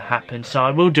going to happen. So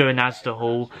I will do an Asda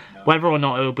haul. Whether or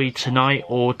not it will be tonight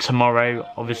or tomorrow,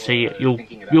 obviously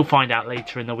you'll find out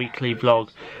later in the weekly vlog.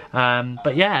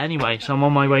 But yeah, anyway, so I'm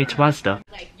on my way to Asda.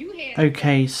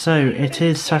 Okay, so it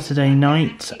is Saturday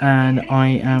night, and I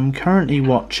am currently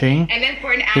watching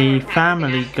the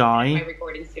Family Guy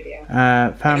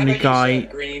Family Guy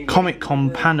Comic Con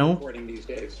panel.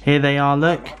 Here they are,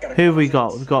 look. Who have we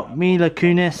got? We've got Mila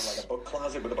Kunis,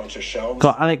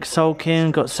 got Alex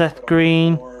Sulkin, got Seth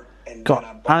Green,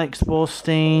 got Alex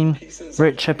Borstein,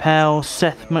 Rich Chappelle,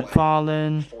 Seth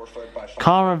MacFarlane,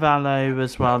 Caravallo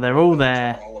as well. They're all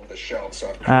there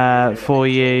for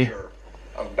you.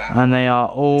 And they are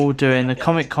all doing the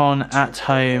Comic Con at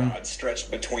home.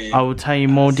 I will tell you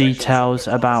more details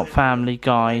about Family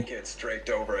Guy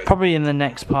probably in the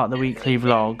next part of the weekly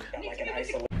vlog.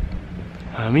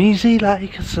 I'm easy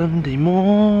like a Sunday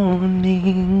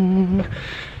morning.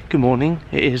 Good morning,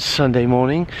 it is Sunday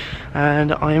morning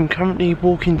and I am currently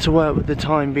walking to work with the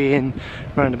time being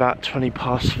around about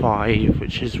 5:20,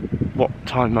 which is what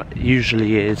time it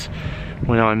usually is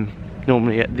when I'm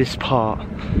normally at this part.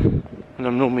 And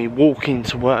I'm normally walking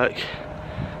to work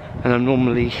and I'm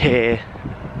normally here,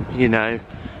 you know.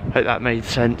 Hope that made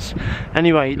sense.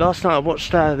 Anyway, last night I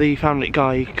watched the Family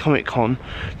Guy Comic Con.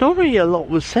 Not really a lot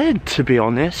was said, to be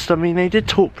honest. I mean, they did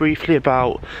talk briefly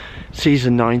about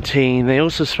season 19. They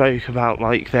also spoke about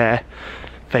like their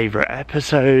favourite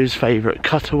episodes, favourite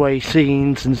cutaway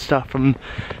scenes and stuff from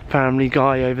Family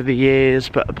Guy over the years.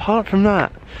 But apart from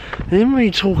that, they didn't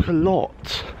really talk a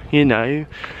lot, you know.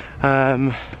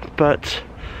 But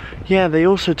yeah, they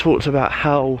also talked about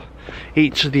how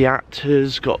each of the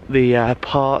actors got the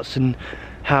parts and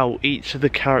how each of the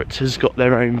characters got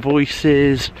their own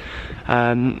voices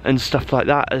and stuff like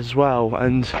that as well.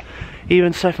 And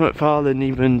even Seth MacFarlane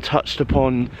even touched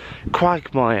upon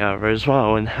Quagmire as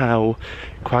well and how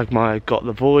Quagmire got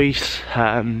the voice.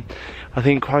 I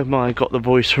think Quagmire got the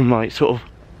voice from like sort of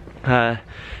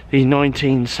the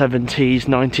 1970s,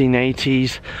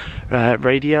 1980s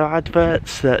radio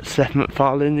adverts that Seth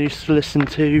MacFarlane used to listen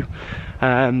to.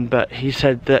 But he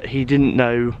said that he didn't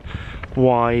know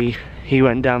why he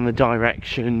went down the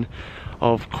direction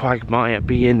of Quagmire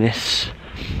being this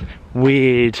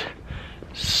weird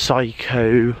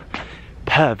psycho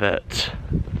pervert,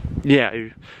 you know.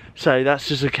 So that's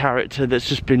just a character that's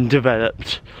just been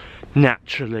developed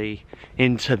naturally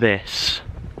into this.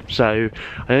 So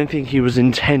I don't think he was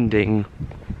intending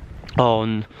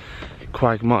on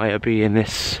Quagmire being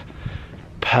this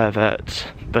pervert.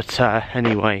 But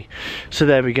anyway, so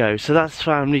there we go. So that's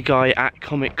Family Guy at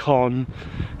Comic Con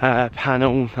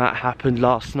panel that happened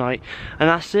last night, and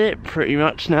that's it pretty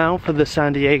much now for the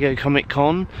San Diego Comic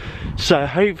Con. So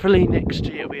hopefully next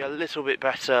year will be a little bit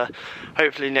better.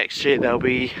 Hopefully next year they'll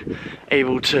be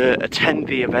able to attend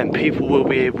the event. People will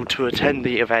be able to attend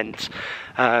the event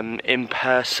in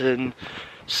person.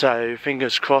 So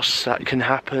fingers crossed that can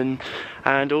happen.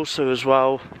 And also as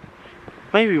well,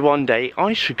 maybe one day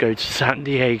I should go to San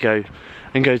Diego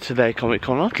and go to their Comic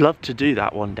Con. I'd love to do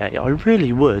that one day. I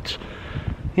really would.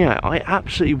 Yeah, I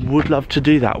absolutely would love to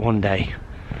do that one day.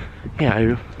 You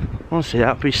know, honestly,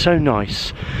 that would be so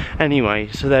nice. Anyway,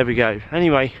 so there we go.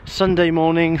 Anyway, Sunday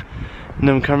morning, and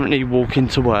I'm currently walking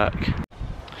to work.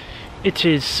 It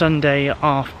is Sunday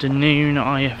afternoon.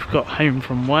 I have got home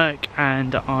from work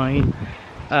and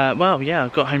well, yeah,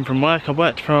 I've got home from work. I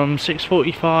worked from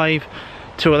 6:45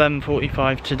 to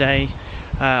 11:45 today.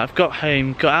 I've got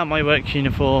home, got out my work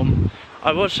uniform.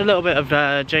 I watched a little bit of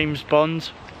James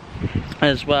Bond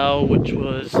as well, which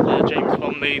was the James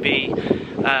Bond movie,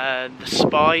 The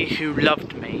Spy Who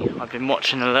Loved Me. I've been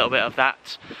watching a little bit of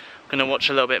that. I'm going to watch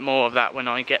a little bit more of that when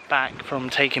I get back from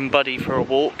taking Buddy for a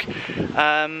walk.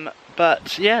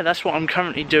 But yeah, that's what I'm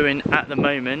currently doing at the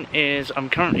moment, is I'm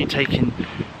currently taking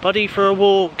Buddy for a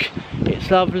walk.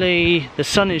 It's lovely, the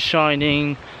sun is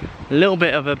shining, a little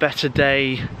bit of a better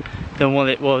day than what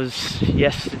it was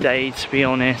yesterday, to be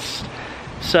honest.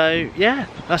 So yeah,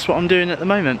 that's what I'm doing at the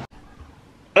moment.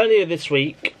 Earlier this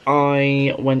week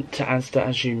I went to Asda,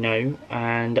 as you know,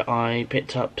 and I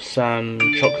picked up some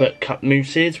chocolate cup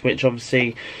mousses, which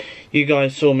obviously you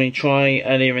guys saw me try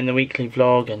earlier in the weekly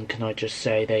vlog, and can I just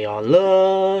say they are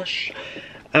lush.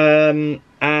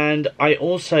 And I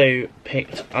also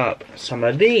picked up some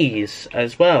of these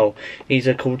as well. These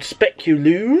are called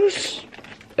Speculoos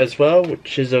as well,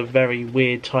 which is a very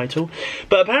weird title.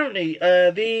 But apparently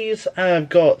these have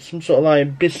got some sort of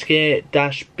like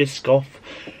biscuit-biscoff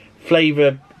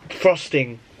flavour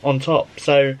frosting on top.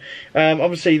 So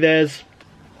obviously there's,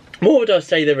 what would I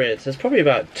say there is? There's probably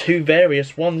about 2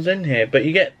 various ones in here, but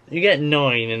you get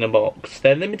 9 in a box.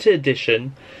 They're limited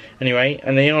edition anyway,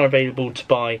 and they are available to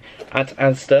buy at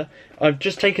Asda. I've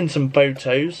just taken some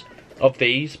photos of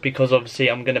these because obviously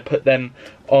I'm going to put them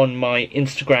on my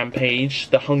Instagram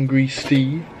page, The Hungry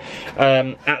Steve,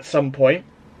 at some point.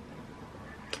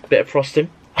 Bit of frosting.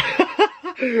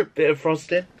 Bit of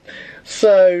frosting.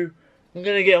 So I'm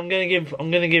gonna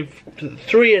give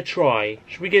 3 a try.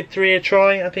 Should we give 3 a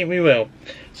try? I think we will.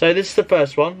 So this is the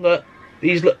first one. Look,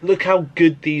 look how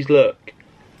good these look.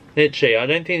 Literally, I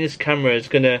don't think this camera is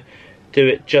gonna do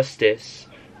it justice,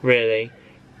 really.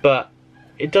 But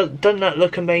doesn't that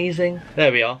look amazing?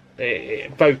 There we are.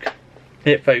 It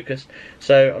focused.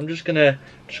 So I'm just gonna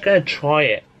try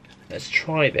it. Let's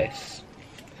try this,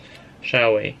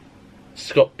 shall we?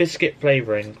 It's got biscuit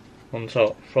flavouring on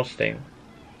top, frosting.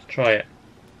 Let's try it.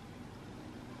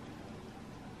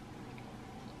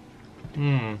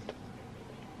 Mmm.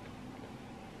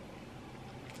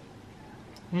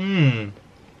 Mmm.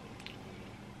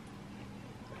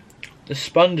 The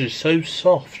sponge is so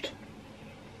soft.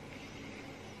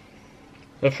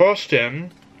 The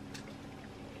frosting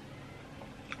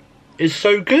is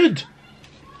so good.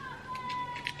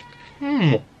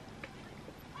 Mmm.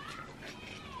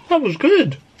 That was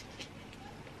good.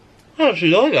 I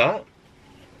actually like that.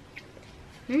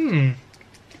 Mmm.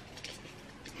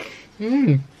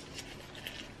 Mmm.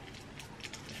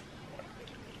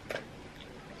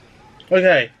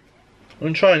 Okay, I'm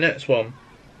gonna try the next one.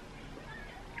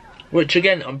 Which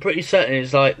again, I'm pretty certain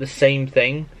is like the same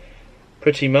thing.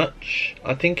 Pretty much.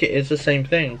 I think it is the same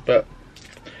thing, but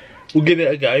we'll give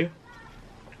it a go.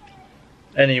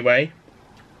 Anyway.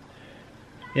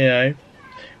 You know.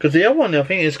 Because the other one, I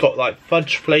think it's got like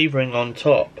fudge flavouring on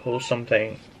top or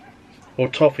something. Or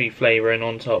toffee flavouring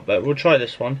on top, but we'll try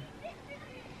this one.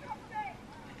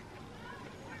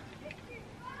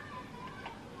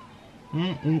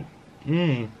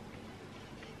 Mmm.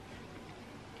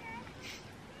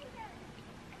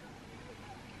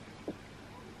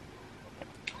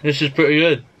 This is pretty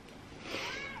good.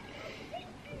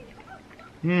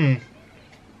 Mmm.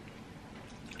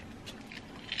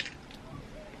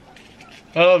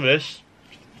 I love this.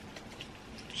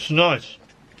 It's nice.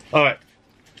 Alright.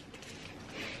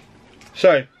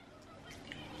 So,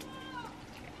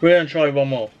 we're going to try one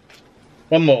more.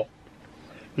 One more.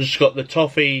 We've just got the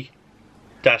toffee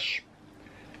dash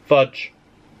fudge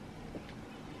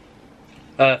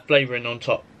flavouring on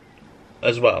top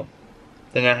as well.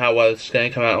 Don't know how well it's going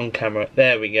to come out on camera.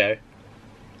 There we go.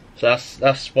 So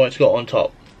that's what it's got on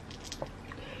top.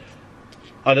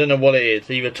 I don't know what it is,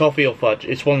 either toffee or fudge.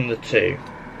 It's one of the two.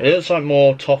 It looks like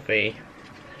more toffee,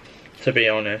 to be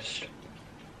honest.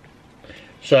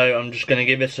 So I'm just going to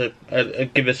give this a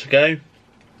go.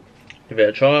 Give it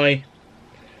a try.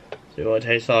 See what it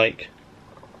tastes like.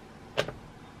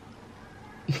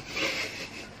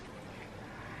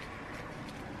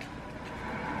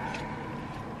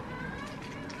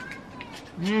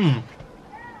 Mmm.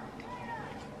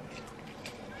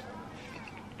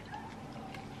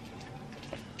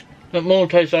 That more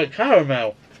tastes like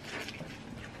caramel.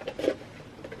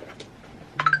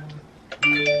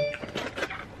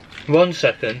 One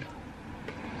second.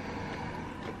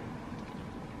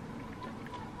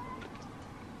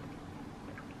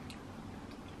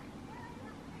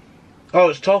 Oh,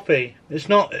 it's toffee. It's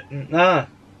not. Nah.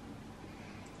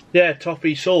 Yeah,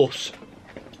 toffee sauce.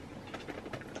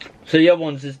 So the other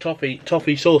ones is toffee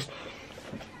sauce.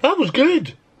 That was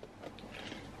good.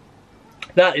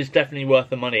 That is definitely worth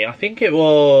the money. I think it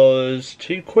was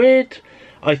 £2.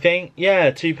 I think,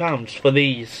 yeah, £2 for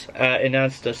these in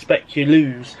Asda.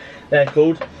 Speculoos, they're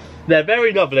called. They're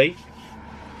very lovely.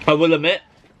 I will admit,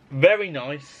 very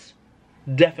nice.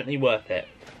 Definitely worth it.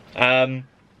 And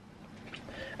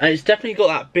it's definitely got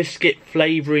that biscuit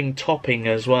flavouring topping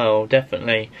as well.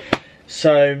 Definitely.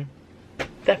 So,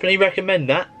 definitely recommend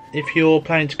that. If you're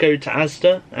planning to go to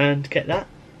Asda and get that,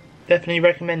 definitely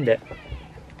recommend it.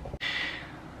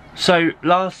 So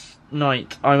last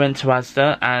night I went to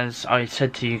Asda, as I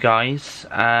said to you guys.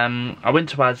 I went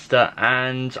to Asda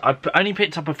and I only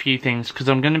picked up a few things because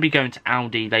I'm going to be going to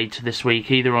Aldi later this week,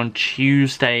 either on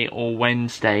Tuesday or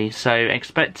Wednesday. So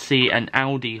expect to see an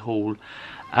Aldi haul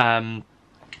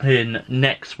in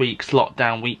next week's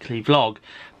Lockdown Weekly vlog.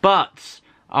 But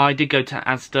I did go to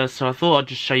Asda, so I thought I'd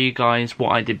just show you guys what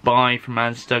I did buy from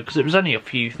Asda, because it was only a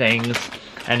few things.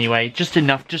 Anyway, just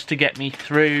enough just to get me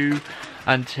through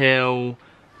until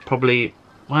probably,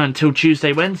 well, until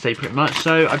Tuesday, Wednesday pretty much.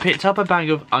 So I picked up a bag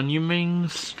of onion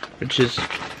rings, which is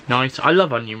nice. I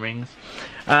love onion rings.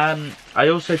 I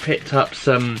also picked up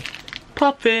some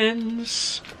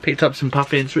puffins. Which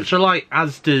are like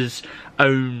Asda's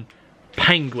own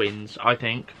penguins, I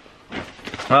think.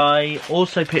 I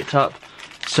also picked up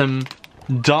some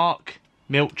dark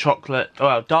chocolate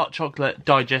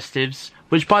digestives,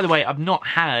 which by the way I've not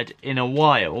had in a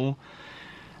while,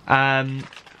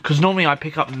 because normally I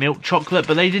pick up milk chocolate,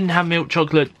 but they didn't have milk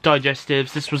chocolate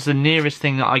digestives. This was the nearest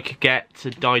thing that I could get to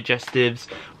digestives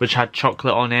which had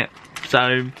chocolate on it.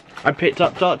 So I picked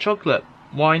up dark chocolate.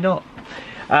 Why not?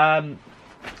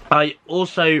 I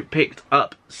also picked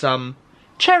up some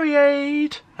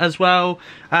Cherryade as well.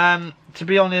 To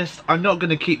be honest, I'm not going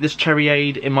to keep this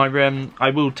Cherryade in my room. I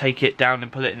will take it down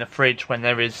and put it in the fridge when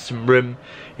there is some room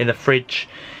in the fridge.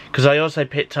 Because I also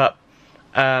picked up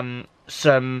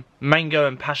some mango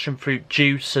and passion fruit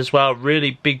juice as well.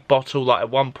 Really big bottle, like a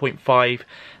 1.5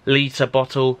 litre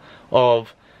bottle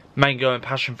of mango and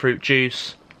passion fruit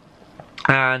juice.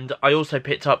 And I also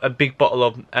picked up a big bottle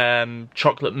of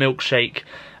chocolate milkshake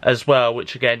as well,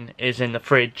 which again is in the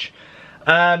fridge.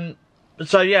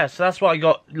 So yeah, so that's what I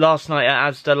got last night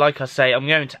at Asda. Like I say, I'm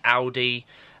going to Aldi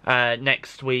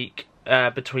next week,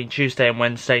 between Tuesday and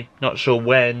Wednesday. Not sure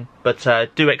when, but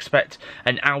do expect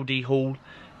an Aldi haul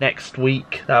next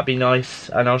week. That'd be nice,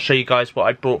 and I'll show you guys what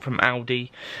I bought from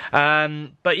Aldi.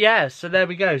 But yeah, so there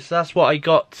we go. So that's what I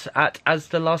got at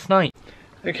Asda last night.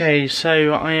 Okay,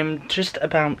 so I am just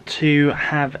about to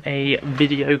have a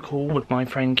video call with my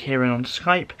friend Kieran on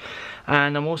Skype,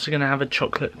 and I'm also going to have a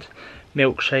chocolate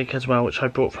milkshake as well, which I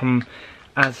bought from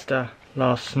Asda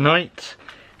last night.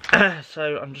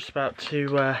 So I'm just about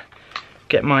to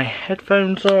get my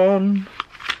headphones on.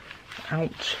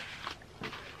 Out.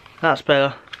 That's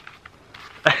better.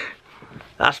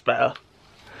 That's better.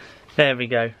 There we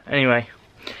go. Anyway,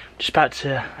 I'm just about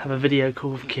to have a video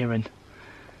call with Kieran.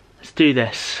 Let's do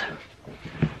this.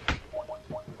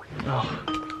 Oh.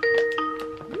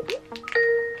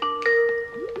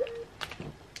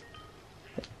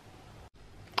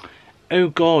 Oh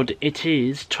god, it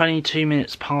is 22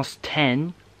 minutes past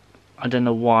 10. I don't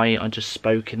know why I just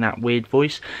spoke in that weird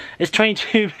voice. It's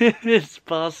 22 minutes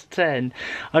past 10.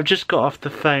 I've just got off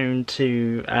the phone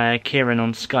to Kieran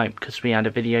on Skype because we had a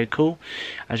video call,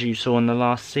 as you saw in the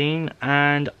last scene.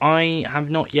 And I have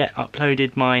not yet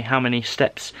uploaded my How Many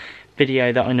Steps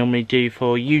video that I normally do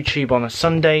for YouTube on a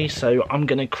Sunday. So I'm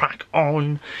going to crack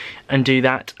on and do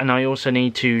that. And I also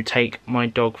need to take my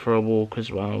dog for a walk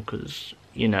as well, because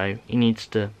you know, he needs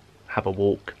to have a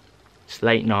walk. It's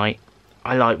late night.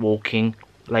 I like walking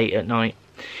late at night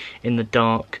in the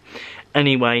dark.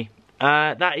 Anyway,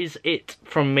 that is it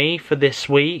from me for this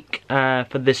week, for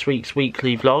this week's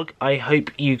weekly vlog. I hope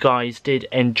you guys did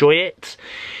enjoy it.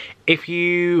 If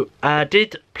you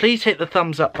did, please hit the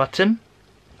thumbs up button.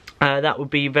 That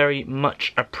would be very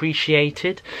much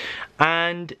appreciated.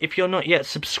 And if you're not yet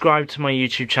subscribed to my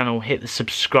YouTube channel, hit the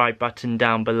subscribe button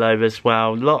down below as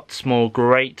well. Lots more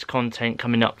great content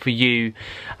coming up for you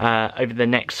over the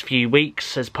next few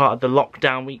weeks as part of the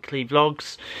lockdown weekly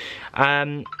vlogs.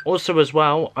 Also as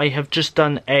well, I have just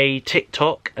done a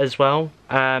TikTok as well.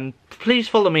 Please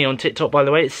follow me on TikTok, by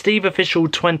the way. It's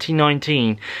SteveOfficial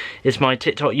 2019 is my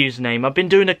TikTok username. I've been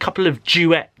doing a couple of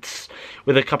duets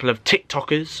with a couple of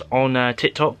TikTokers on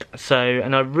TikTok.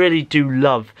 And I really do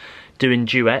love doing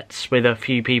duets with a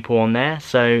few people on there,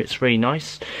 so it's really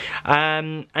nice.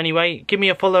 Anyway, give me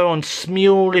a follow on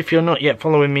Smule if you're not yet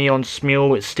following me on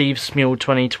Smule. It's Steve Smule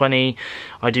 2020.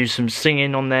 I do some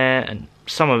singing on there, and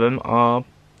some of them are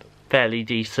fairly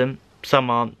decent. Some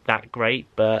aren't that great,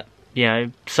 but you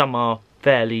know, some are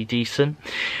fairly decent.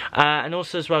 And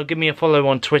also as well, give me a follow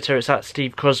on Twitter. It's at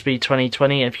Steve Crosby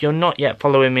 2020. If you're not yet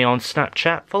following me on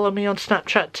Snapchat, follow me on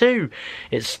Snapchat too.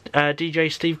 It's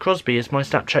DJ Steve Crosby is my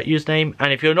Snapchat username.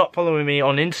 And if you're not following me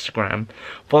on Instagram,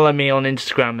 follow me on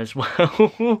Instagram as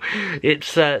well.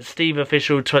 It's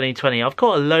SteveOfficial 2020. I've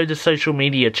got a load of social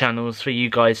media channels for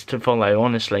you guys to follow,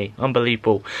 honestly.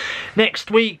 Unbelievable. Next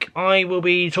week, I will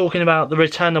be talking about the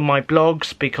return of my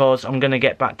blogs, because I'm going to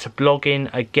get back to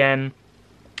blogging again.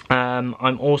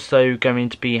 I'm also going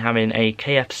to be having a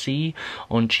KFC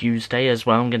on Tuesday as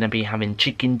well. I'm going to be having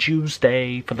Chicken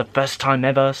Tuesday for the first time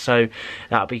ever, so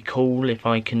that'll be cool if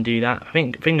I can do that. I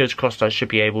think, fingers crossed, I should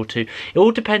be able to. It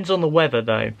all depends on the weather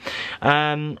though.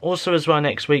 Also as well,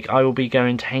 next week I will be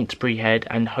going to Hainsbury Head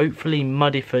and hopefully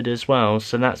Muddyford as well,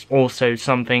 so that's also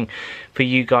something for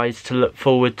you guys to look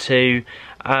forward to.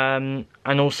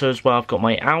 And also as well, I've got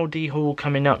my Aldi haul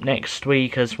coming up next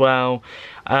week as well.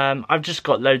 I've just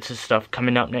got loads of stuff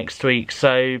coming up next week,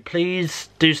 so please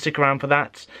do stick around for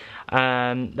that.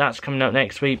 That's coming up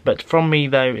next week. But from me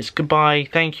though, it's goodbye.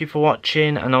 Thank you for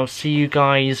watching, and I'll see you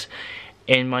guys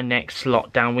in my next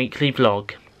lockdown weekly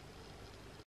vlog.